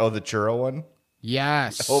bearing? Oh, the churro one?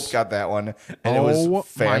 Yes. Hope got that one. And it was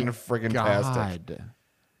fan-friggin-tastic.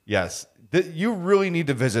 Yes. You really need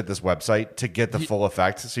to visit this website to get the full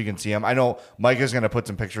effect so you can see them. I know Mike is going to put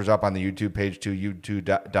some pictures up on the YouTube page too,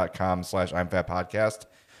 youtube.com/I'mFatPodcast.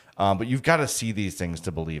 But you've got to see these things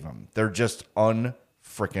to believe them. They're just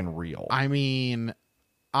unfreaking real. I mean,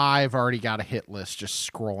 I've already got a hit list just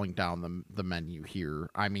scrolling down the menu here.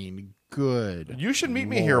 I mean, good. You should meet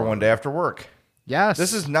me here one day after work. Yes.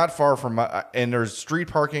 This is not far from and there's street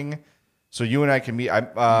parking. So you and I can meet.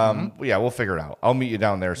 Yeah, we'll figure it out. I'll meet you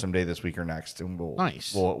down there someday this week or next, and we'll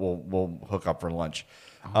hook up for lunch.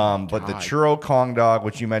 But the churro Kong dog,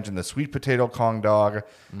 which you mentioned, the sweet potato Kong dog,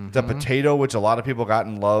 the potato, which a lot of people got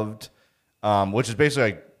and loved, which is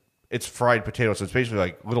basically like it's fried potato, so it's basically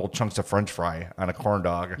like little chunks of French fry on a corn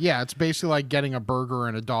dog. Yeah, it's basically like getting a burger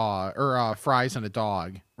and a dog, or fries and a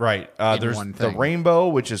dog. Right. There's the rainbow,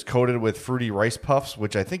 which is coated with fruity rice puffs,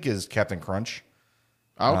 which I think is Captain Crunch.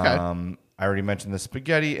 Okay. I already mentioned the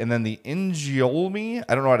spaghetti, and then the injolmi.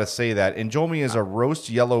 I don't know how to say that. Injolmi is a roast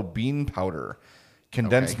yellow bean powder,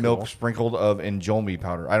 condensed milk sprinkled of injolmi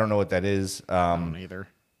powder. I don't know what that is. I don't either.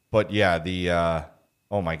 But yeah,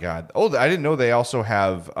 oh my god. Oh, I didn't know they also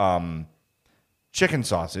have chicken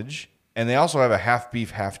sausage, and they also have a half beef,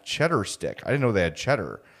 half cheddar stick. I didn't know they had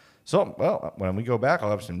cheddar. So, well, when we go back, I'll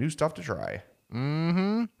have some new stuff to try.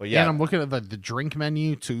 Mm-hmm. But yeah, and I'm looking at the drink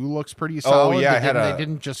menu too. Looks pretty solid. Oh yeah, they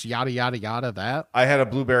didn't just yada yada yada that. I had a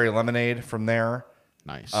blueberry lemonade from there.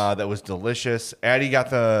 Nice. That was delicious. Addie got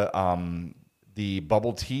the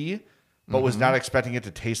bubble tea, but was not expecting it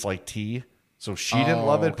to taste like tea, so she didn't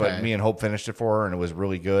love it. But me and Hope finished it for her, and it was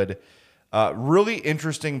really good. Really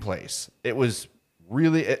interesting place. It was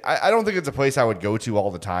really. I don't think it's a place I would go to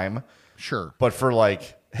all the time. Sure, but for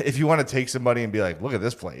like, if you want to take somebody and be like, look at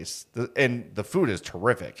this place, and the food is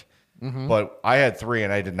terrific. But I had 3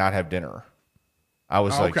 and I did not have dinner. I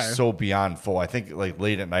was so beyond full. I think like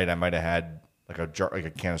late at night I might have had like a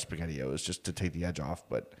can of SpaghettiOs just to take the edge off.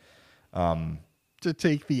 But to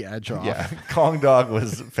take the edge off. Yeah, Kong Dog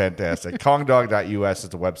was fantastic. Kongdog.us is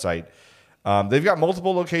the website. They've got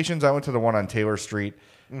multiple locations. I went to the one on Taylor Street.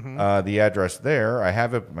 The address there, I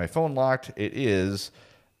have it. My phone locked. It is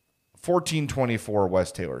 1424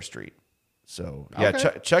 West Taylor Street. So yeah,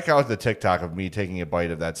 check out the TikTok of me taking a bite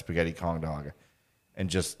of that spaghetti Kong dog, and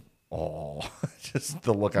just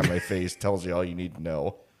the look on my face tells you all you need to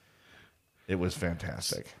know. It was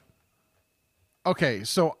fantastic. Okay,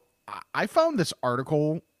 so I found this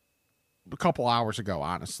article a couple hours ago,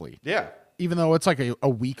 honestly. Yeah. Even though it's like a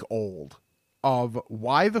week old, of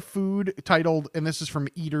why the food titled, and this is from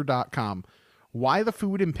eater.com, why the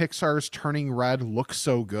food in Pixar's Turning Red looks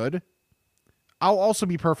so good. I'll also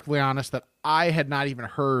be perfectly honest that I had not even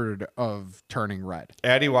heard of Turning Red.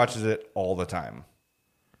 Addie watches it all the time.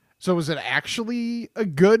 So is it actually a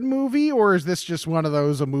good movie, or is this just one of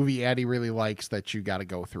those, a movie Addie really likes that you got to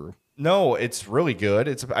go through? No, it's really good.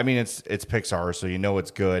 It's Pixar, so you know it's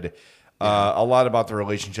good. A lot about the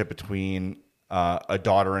relationship between a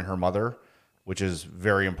daughter and her mother, which is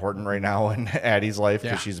very important right now in Addie's life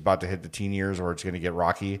because she's about to hit the teen years where it's going to get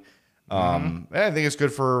rocky. And I think it's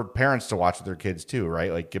good for parents to watch with their kids too,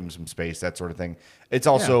 right? Like give them some space, that sort of thing. It's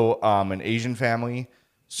also an Asian family,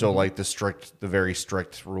 so like the very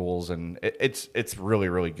strict rules, and it's really,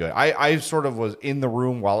 really good. I sort of was in the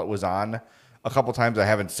room while it was on a couple times. I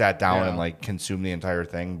haven't sat down and like consumed the entire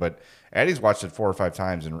thing, but Addie's watched it 4 or 5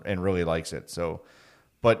 times and really likes it. So,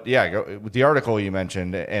 but yeah, with the article you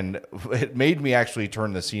mentioned, and it made me actually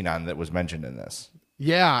turn the scene on that was mentioned in this.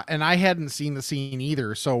 Yeah, and I hadn't seen the scene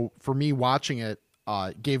either. So for me, watching it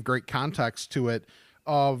gave great context to it.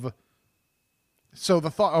 So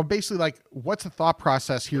the thought of basically like, what's the thought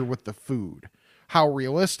process here with the food? How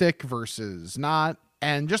realistic versus not?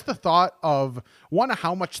 And just the thought of, one,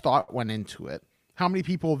 how much thought went into it, how many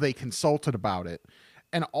people they consulted about it,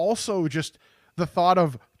 and also just the thought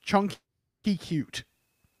of Chunky Cute.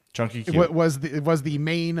 Chunky Cute. It was the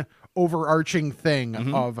main overarching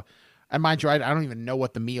thing of... And mind you, I don't even know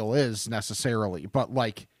what the meal is necessarily, but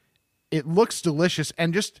like it looks delicious.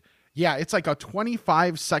 And just, yeah, it's like a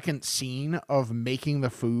 25-second scene of making the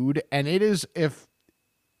food. And it is, if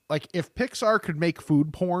Pixar could make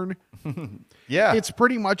food porn, it's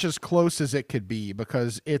pretty much as close as it could be,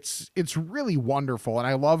 because it's really wonderful. And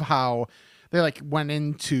I love how they like went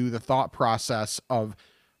into the thought process of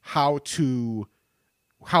how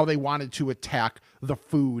they wanted to attack the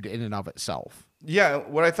food in and of itself. Yeah,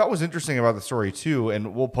 what I thought was interesting about the story too,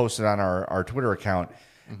 and we'll post it on our Twitter account,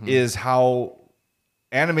 is how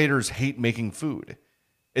animators hate making food.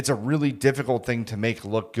 It's a really difficult thing to make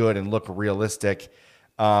look good and look realistic.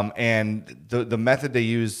 And the method they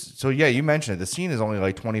use, so yeah, you mentioned it, the scene is only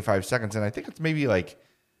like 25 seconds, and I think it's maybe like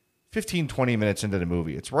 15, 20 minutes into the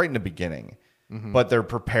movie. It's right in the beginning. But they're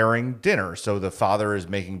preparing dinner. So the father is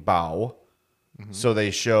making bao. So they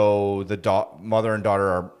show the mother and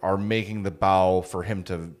daughter are making the bao for him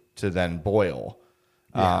to then boil.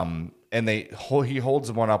 And he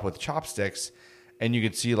holds one up with chopsticks, and you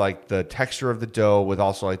can see like the texture of the dough with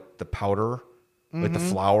also like the powder, with the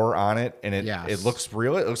flour on it, and it looks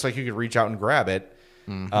real. It looks like you could reach out and grab it.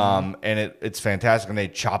 And it's fantastic. And they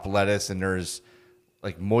chop lettuce, and there's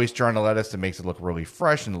like moisture on the lettuce that makes it look really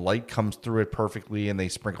fresh, and light comes through it perfectly, and they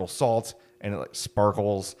sprinkle salt, and it like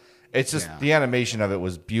sparkles. It's just the animation of it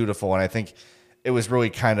was beautiful, and I think it was really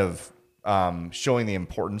kind of showing the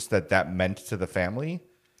importance that meant to the family.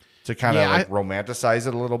 to kind of romanticize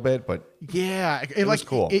it a little bit, but yeah, it was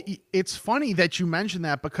cool. It's funny that you mentioned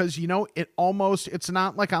that because, it's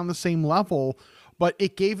not like on the same level, but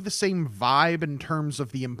it gave the same vibe in terms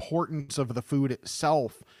of the importance of the food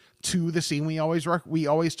itself to the scene we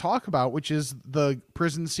always talk about, which is the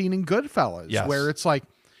prison scene in Goodfellas, where it's like,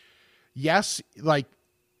 yes, like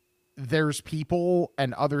there's people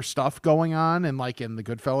and other stuff going on, and like in the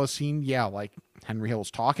Goodfellas scene, like Henry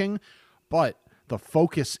Hill's talking, but the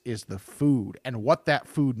focus is the food and what that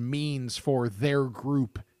food means for their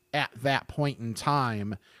group at that point in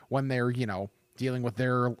time when they're, dealing with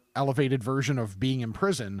their elevated version of being in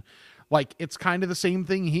prison. Like, it's kind of the same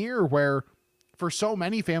thing here where for so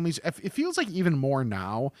many families, it feels like even more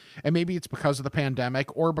now, and maybe it's because of the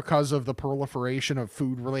pandemic or because of the proliferation of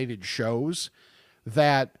food related shows,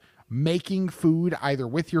 that making food either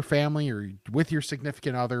with your family or with your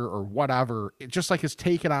significant other or whatever, it just like has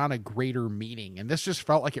taken on a greater meaning. And this just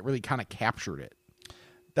felt like it really kind of captured it.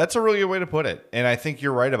 That's a really good way to put it. And I think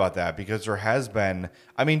you're right about that, because there has been,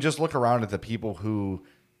 just look around at the people who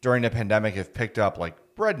during the pandemic have picked up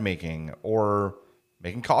like bread making or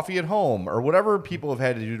making coffee at home or whatever people have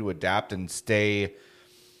had to do to adapt and stay,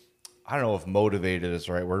 I don't know if motivated is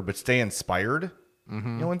the right word, but stay inspired.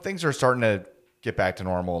 Mm-hmm. When things are starting to get back to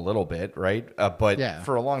normal a little bit, right? But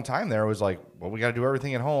for a long time there, it was like, well, we got to do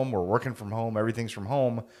everything at home. We're working from home. Everything's from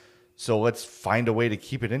home. So let's find a way to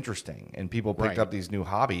keep it interesting. And people picked up these new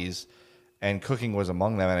hobbies, and cooking was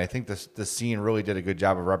among them. And I think the scene really did a good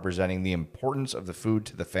job of representing the importance of the food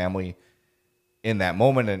to the family in that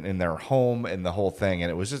moment and in their home and the whole thing. And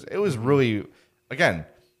it was really, again,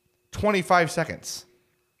 25 seconds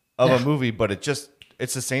of a movie, but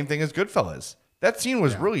it's the same thing as Goodfellas. That scene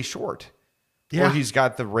was really short. Yeah. Where he's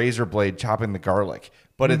got the razor blade chopping the garlic.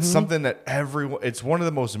 But it's something that it's one of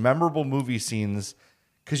the most memorable movie scenes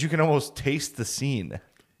because you can almost taste the scene,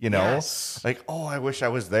 Yes. Like, oh, I wish I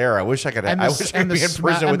was there. I wish I could be in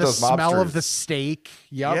prison with those mobsters. The smell of the steak.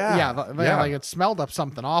 Yep. Yeah. Like it smelled up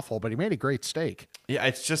something awful, but he made a great steak. Yeah.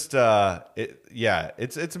 It's just,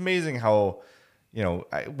 it's amazing how,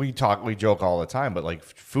 we joke all the time, but like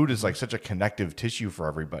food is like such a connective tissue for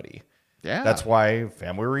everybody. Yeah, that's why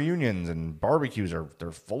family reunions and barbecues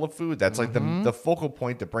they're full of food. That's like the focal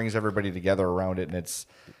point that brings everybody together around it, and it's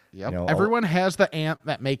everyone has the aunt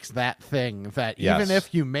that makes that thing that even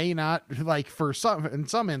if you may not like in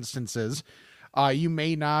some instances, you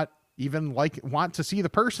may not even want to see the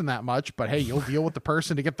person that much, but hey, you'll deal with the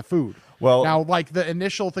person to get the food. Well, now like the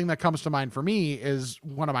initial thing that comes to mind for me is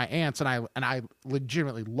one of my aunts, and I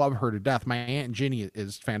legitimately love her to death. My Aunt Ginny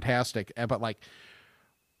is fantastic, but like.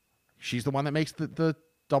 She's the one that makes the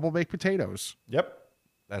double baked potatoes. Yep.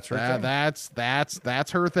 That's her thing.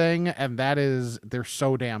 That's her thing, and they're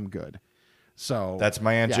so damn good. So that's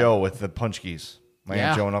my Aunt Joe with the punchkis. My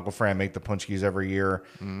Aunt Joe and Uncle Fran make the punchkis every year,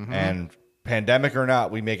 and pandemic or not,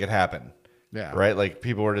 we make it happen. Yeah. Right? Like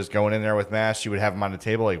people were just going in there with masks. You would have them on the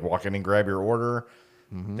table, like walk in and grab your order.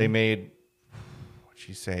 They made, what'd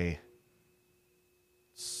she say?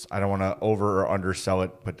 I don't want to over or undersell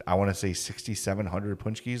it, but I want to say 6,700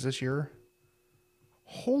 punchkis this year.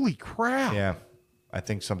 Holy crap. Yeah. I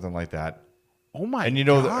think something like that. Oh my God.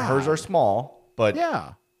 And hers are small, but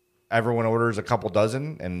everyone orders a couple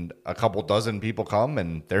dozen and a couple dozen people come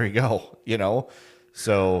and there you go,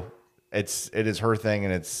 So it is her thing,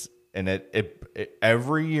 and it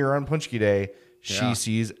every year on Punchki Day, she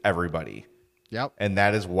sees everybody. Yep. And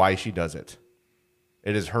that is why she does it.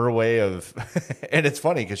 It is her way of, and it's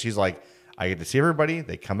funny because she's like, I get to see everybody.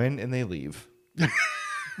 They come in and they leave.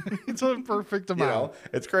 It's a perfect amount.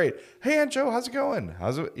 It's great. Hey, Aunt Joe, how's it going?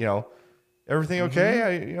 How's it, everything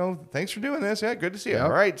okay? Thanks for doing this. Yeah, good to see you. All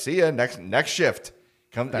right, see you next shift.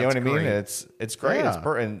 Come, you know what I mean? And it's great. Yeah.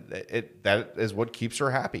 That is what keeps her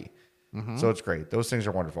happy. So it's great. Those things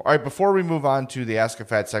are wonderful. All right, before we move on to the Ask a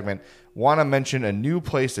Fat segment, want to mention a new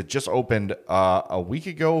place that just opened a week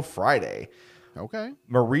ago Friday. Okay.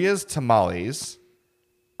 Maria's Tamales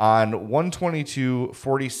on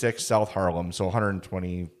 12246 South Harlem, so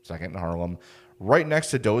 122nd in Harlem, right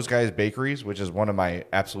next to Those Guys Bakeries, which is one of my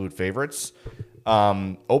absolute favorites.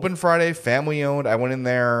 Open Friday, family owned. I went in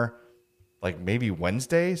there like maybe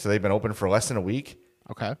Wednesday, so they've been open for less than a week.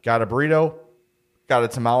 Okay. Got a burrito, got a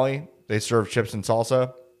tamale. They serve chips and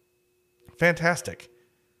salsa. Fantastic.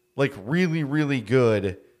 Like really, really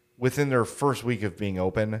good within their first week of being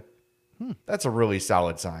open. That's a really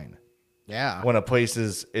solid sign. Yeah. When a place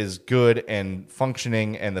is good and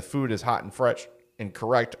functioning and the food is hot and fresh and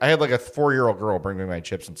correct. I had like a 4-year-old girl bring me my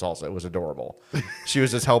chips and salsa. It was adorable. She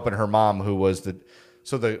was just helping her mom, who was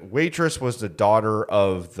the waitress was the daughter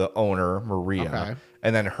of the owner, Maria. Okay.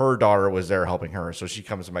 And then her daughter was there helping her. So she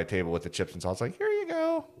comes to my table with the chips and salsa, like, here you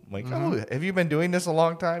go. I'm like, oh, have you been doing this a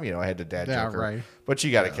long time? I had to dad joke her. Right. But she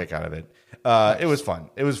got a kick out of it. Nice. It was fun.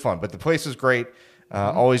 But the place was great.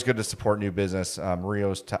 Always good to support new business.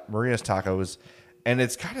 Maria's Tacos. And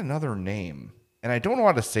it's got another name. And I don't know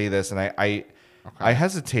how to say this. And I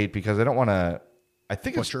hesitate because I don't want to. I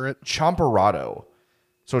think Butcher it's Champorado.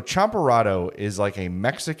 So Champorado is like a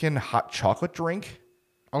Mexican hot chocolate drink.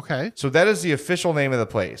 Okay. So that is the official name of the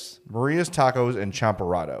place. Maria's Tacos and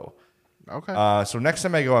Champorado. Okay. So next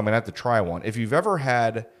time I go, I'm going to have to try one. If you've ever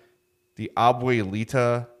had the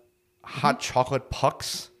Abuelita hot chocolate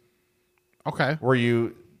pucks. Okay. Where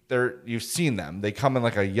you've seen them. They come in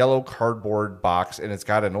like a yellow cardboard box, and it's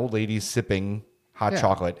got an old lady sipping hot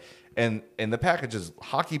chocolate. And the package is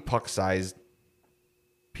hockey puck sized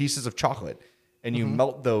pieces of chocolate. And you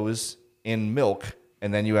melt those in milk,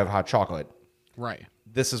 and then you have hot chocolate. Right.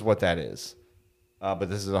 This is what that is. But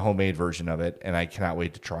this is a homemade version of it, and I cannot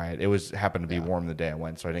wait to try it. Happened to be warm the day I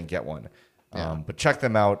went, so I didn't get one. But check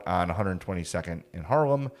them out on 122nd in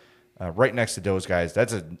Harlem, right next to Those Guys.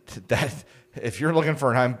 If you're looking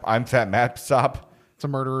for an I'm Fat Matt stop, it's a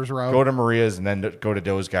murderer's row. Go to Maria's and then go to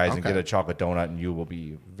Those Guys and get a chocolate donut, and you will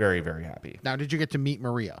be very, very happy. Now, did you get to meet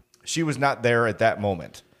Maria? She was not there at that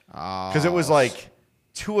moment because it was like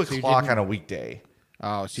 2 o'clock on a weekday.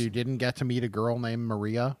 Oh, so you didn't get to meet a girl named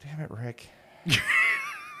Maria? Damn it, Rick.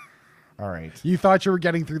 All right. You thought you were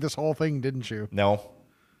getting through this whole thing, didn't you? No.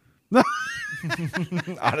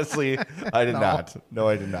 Honestly, I did not. No,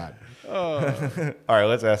 I did not. All right,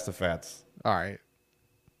 let's ask the Fats. All right.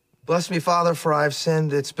 Bless me, Father, for I've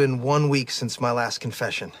sinned. It's been 1 week since my last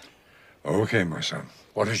confession. Okay, my son.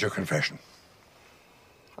 What is your confession?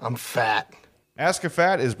 I'm fat. Ask a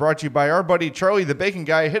Fat is brought to you by our buddy Charlie the Bacon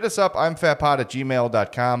Guy. Hit us up,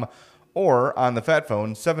 imfatpod@gmail.com, or on the Fat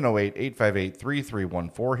Phone,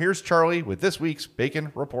 708-858-3314. Here's Charlie with this week's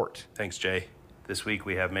Bacon Report. Thanks, Jay. This week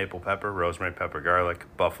we have maple pepper, rosemary pepper garlic,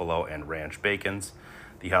 buffalo, and ranch bacons.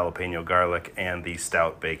 The jalapeno garlic and the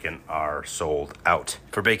stout bacon are sold out.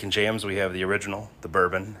 For bacon jams, we have the original, the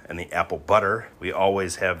bourbon, and the apple butter. We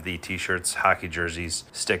always have the t-shirts, hockey jerseys,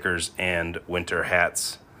 stickers, and winter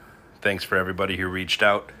hats. Thanks for everybody who reached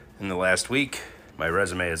out in the last week. My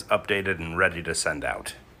resume is updated and ready to send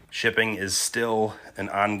out. Shipping is still an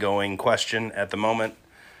ongoing question at the moment.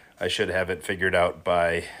 I should have it figured out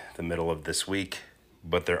by the middle of this week,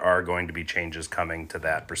 but there are going to be changes coming to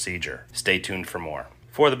that procedure. Stay tuned for more.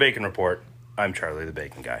 For the Bacon Report, I'm Charlie the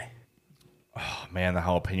Bacon Guy. Oh, man, the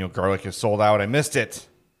jalapeno garlic is sold out. I missed it.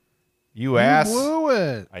 You ass. You blew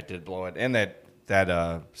it. I did blow it. And that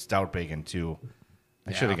stout bacon, too.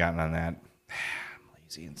 I should have gotten on that. I'm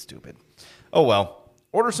lazy and stupid. Oh, well.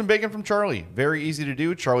 Order some bacon from Charlie. Very easy to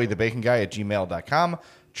do. CharlieTheBaconGuy@gmail.com.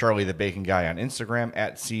 Charlie the Bacon Guy on Instagram,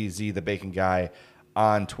 @CZTheBaconGuy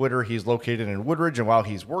on Twitter. He's located in Woodridge, and while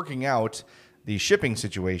he's working out the shipping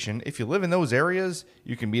situation, if you live in those areas,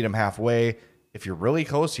 you can meet him halfway. If you're really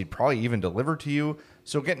close, he'd probably even deliver to you.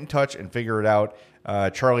 So get in touch and figure it out.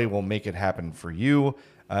 Charlie will make it happen for you.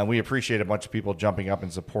 We appreciate a bunch of people jumping up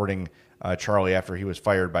and supporting Charlie after he was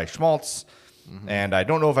fired by Schmaltz. And I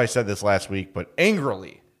don't know if I said this last week, but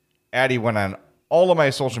angrily, Addie went on all of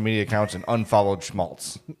my social media accounts and unfollowed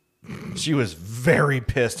Schmaltz. She was very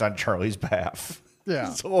pissed on Charlie's behalf.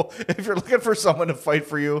 Yeah. So if you're looking for someone to fight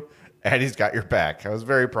for you, Addie's got your back. I was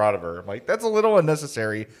very proud of her. I'm like, that's a little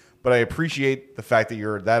unnecessary, but I appreciate the fact that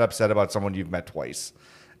you're that upset about someone you've met twice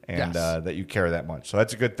and that you care that much. So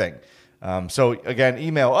that's a good thing. So again,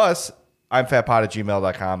 email us.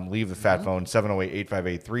 imfatpod@gmail.com. Leave the fat phone,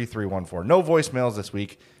 708-858-3314. No voicemails this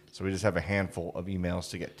week, so we just have a handful of emails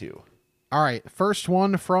to get to. All right, first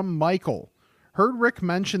one from Michael. Heard Rick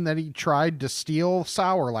mention that he tried Distill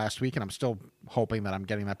Sour last week, and I'm still hoping that I'm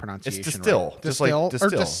getting that pronunciation It's distill. right. Just like distill. Or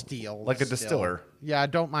distill. Like a distiller. Yeah,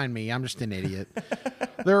 don't mind me. I'm just an idiot.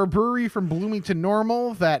 They're a brewery from Bloomington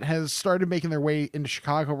Normal that has started making their way into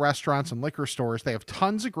Chicago restaurants and liquor stores. They have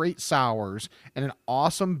tons of great sours and an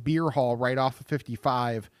awesome beer hall right off of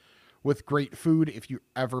 55 with great food if you're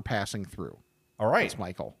ever passing through. All right. That's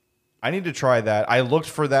Michael. I need to try that. I looked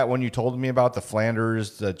for that when you told me about the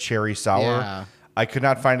Flanders, the cherry sour. Yeah. I could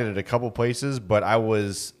not find it at a couple places, but I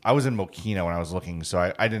was in Mokina when I was looking,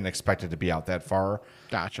 so I didn't expect it to be out that far.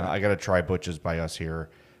 Gotcha. I got to try Butch's by us here.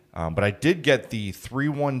 But I did get the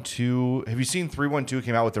 312. Have you seen 312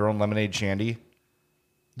 came out with their own lemonade shandy?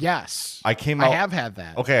 Yes. I have had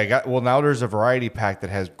that. Okay, now there's a variety pack that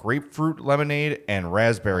has grapefruit lemonade and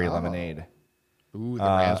raspberry lemonade. Ooh, the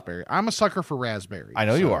raspberry. I'm a sucker for raspberry. I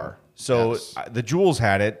know you are. So yes. The Jewels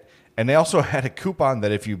had it, and they also had a coupon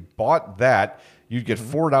that if you bought that, you'd get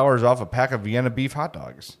 $4 off a pack of Vienna beef hot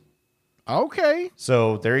dogs. Okay.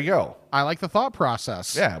 So there you go. I like the thought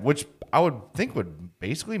process. Yeah, which I would think would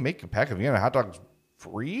basically make a pack of Vienna hot dogs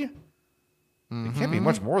free. It can't be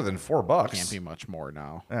much more than $4. Can't be much more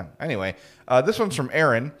now. Yeah. Anyway, this one's from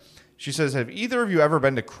Erin. She says, have either of you ever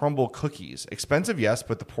been to Crumble Cookies? Expensive, yes,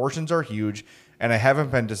 but the portions are huge, and I haven't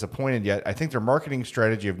been disappointed yet. I think their marketing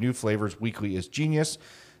strategy of new flavors weekly is genius.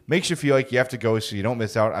 Makes you feel like you have to go so you don't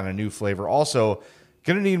miss out on a new flavor. Also,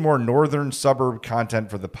 going to need more northern suburb content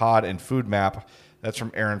for the pod and food map. That's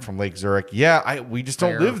from Erin from Lake Zurich. Yeah, we just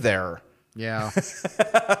don't live there. Yeah.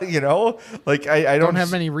 You know, like I don't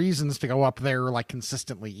have many reasons to go up there like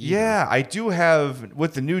consistently either. Yeah, I do have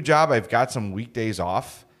with the new job. I've got some weekdays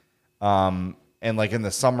off, and like in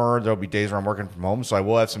the summer there'll be days where I'm working from home, so I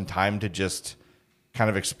will have some time to just kind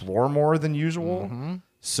of explore more than usual.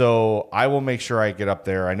 So I will make sure I get up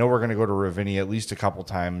there. I know we're going to go to Ravinia at least a couple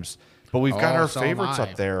times, but we've got our favorites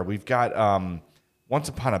up there. We've got Once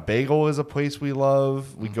Upon a Bagel is a place we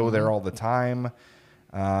love. We go there all the time.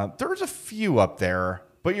 There's a few up there,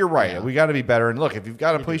 but you're right. Yeah. We got to be better. And look, if you've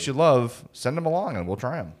got a place you love, send them along and we'll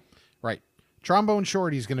try them. Right. Trombone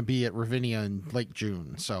Shorty's going to be at Ravinia in late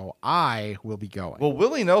June, so I will be going. Well,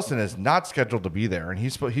 Willie Nelson is not scheduled to be there, and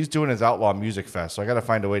he's doing his Outlaw Music Fest, so I got to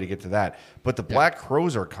find a way to get to that. But the Black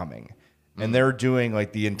Crowes are coming, and they're doing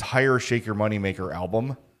like the entire Shake Your Moneymaker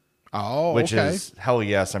album. Oh, which is hell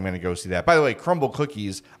yes, I'm going to go see that. By the way, Crumble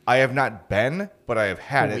Cookies, I have not been, but I have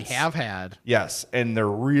had it. We have had. Yes, and they're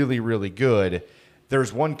really, really good.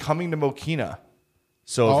 There's one coming to Mokina.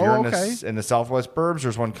 So if you're in the Southwest Burbs,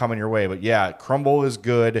 there's one coming your way. But yeah, Crumble is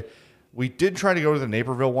good. We did try to go to the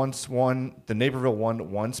Naperville one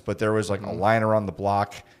once, but there was like a line around the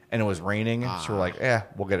block and it was raining. So we're like,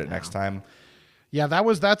 we'll get it next time. Yeah,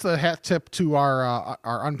 that's a hat tip to our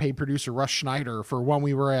unpaid producer Russ Schneider for when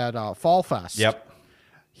we were at Fall Fest. Yep.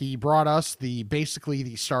 He brought us basically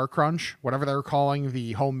the Star Crunch, whatever they're calling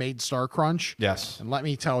the homemade Star Crunch. Yes. And let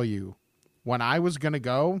me tell you, when I was going to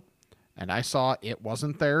go and I saw it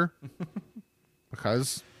wasn't there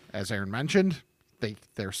because, as Aaron mentioned,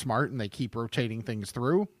 they're smart and they keep rotating things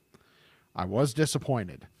through. I was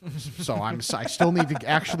disappointed. So I still need to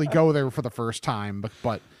actually go there for the first time,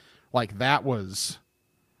 but like that was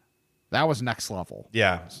next level.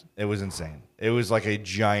 Yeah, it was insane. It was like a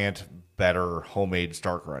giant, better homemade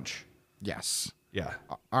Star Crunch. Yes. Yeah.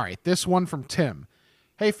 All right. This one from Tim.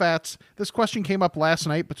 Hey, Fats. This question came up last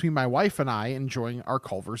night between my wife and I enjoying our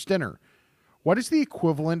Culver's dinner. What is the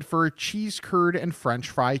equivalent for a cheese curd and French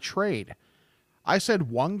fry trade? I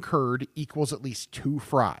said 1 curd equals at least 2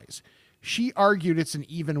 fries. She argued it's an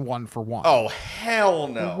even 1 for 1. Oh, hell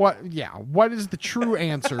no. What is the true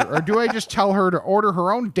answer? Or do I just tell her to order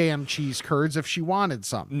her own damn cheese curds if she wanted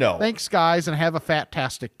some? No. Thanks, guys, and have a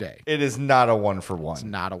fantastic day. It is not a 1 for 1. It's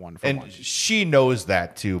not a 1 for 1. And she knows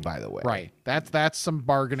that too, by the way. Right. That's some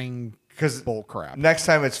bargaining bull crap. Next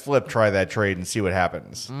time it's flipped, try that trade and see what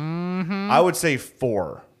happens. I would say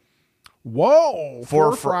 4. Whoa.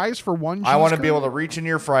 4 fries for 1 cheese I want to curd? be able to reach into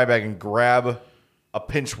your fry bag and grab a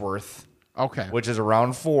pinch worth. Okay. Which is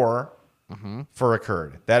around 4 for a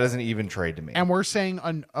curd. That is an even trade to me. And we're saying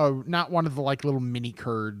not one of the like little mini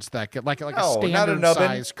curds that get like a standard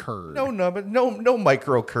size curd. No nubbin. No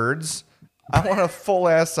micro curds. I want a full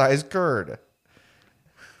ass size curd.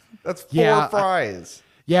 That's 4 fries.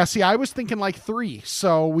 Yeah, see, I was thinking like 3,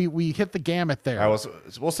 so we hit the gamut there.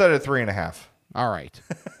 We'll set it at 3.5. All right.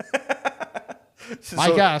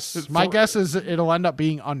 My guess is it'll end up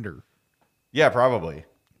being under. Yeah, probably.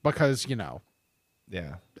 Because,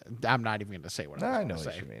 yeah, I'm not even going to say what I know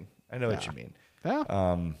what you mean. I know what you mean. Yeah.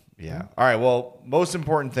 Yeah. All right. Well, most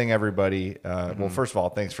important thing, everybody. Well, first of all,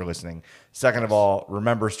 thanks for listening. Second of all,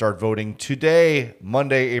 remember, start voting today,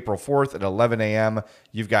 Monday, April 4th at 11 a.m.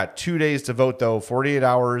 You've got 2 days to vote, though, 48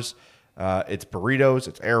 hours. It's burritos,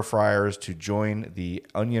 it's air fryers to join the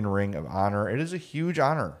Onion Ring of Honor. It is a huge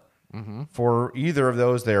honor for either of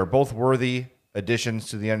those. They are both worthy additions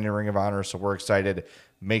to the Onion Ring of Honor, so we're excited.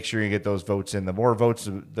 Make sure you get those votes in. The more votes,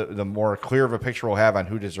 the more clear of a picture we'll have on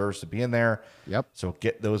who deserves to be in there. Yep. So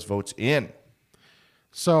get those votes in.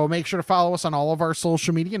 So make sure to follow us on all of our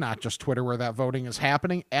social media, not just Twitter, where that voting is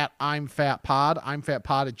happening, at I'mFatPod,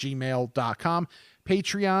 I'mFatPod@gmail.com,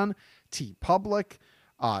 Patreon, TeePublic,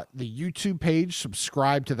 the YouTube page,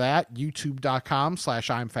 subscribe to that,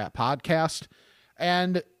 youtube.com/I'mFatPodcast.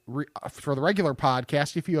 And for the regular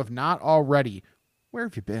podcast, if you have not already, where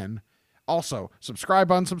have you been? Also, subscribe,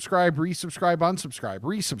 unsubscribe, resubscribe, unsubscribe,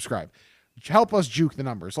 resubscribe. Help us juke the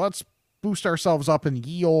numbers. Let's boost ourselves up in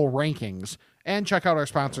ye ol' rankings And check out our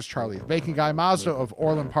sponsors, Charlie the Bacon Guy, Mazda of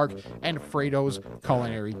Orland Park, and Fredo's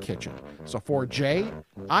Culinary Kitchen. So for Jay,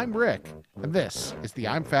 I'm Rick, and this is the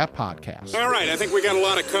I'm Fat Podcast. All right, I think we got a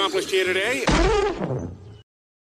lot accomplished here today.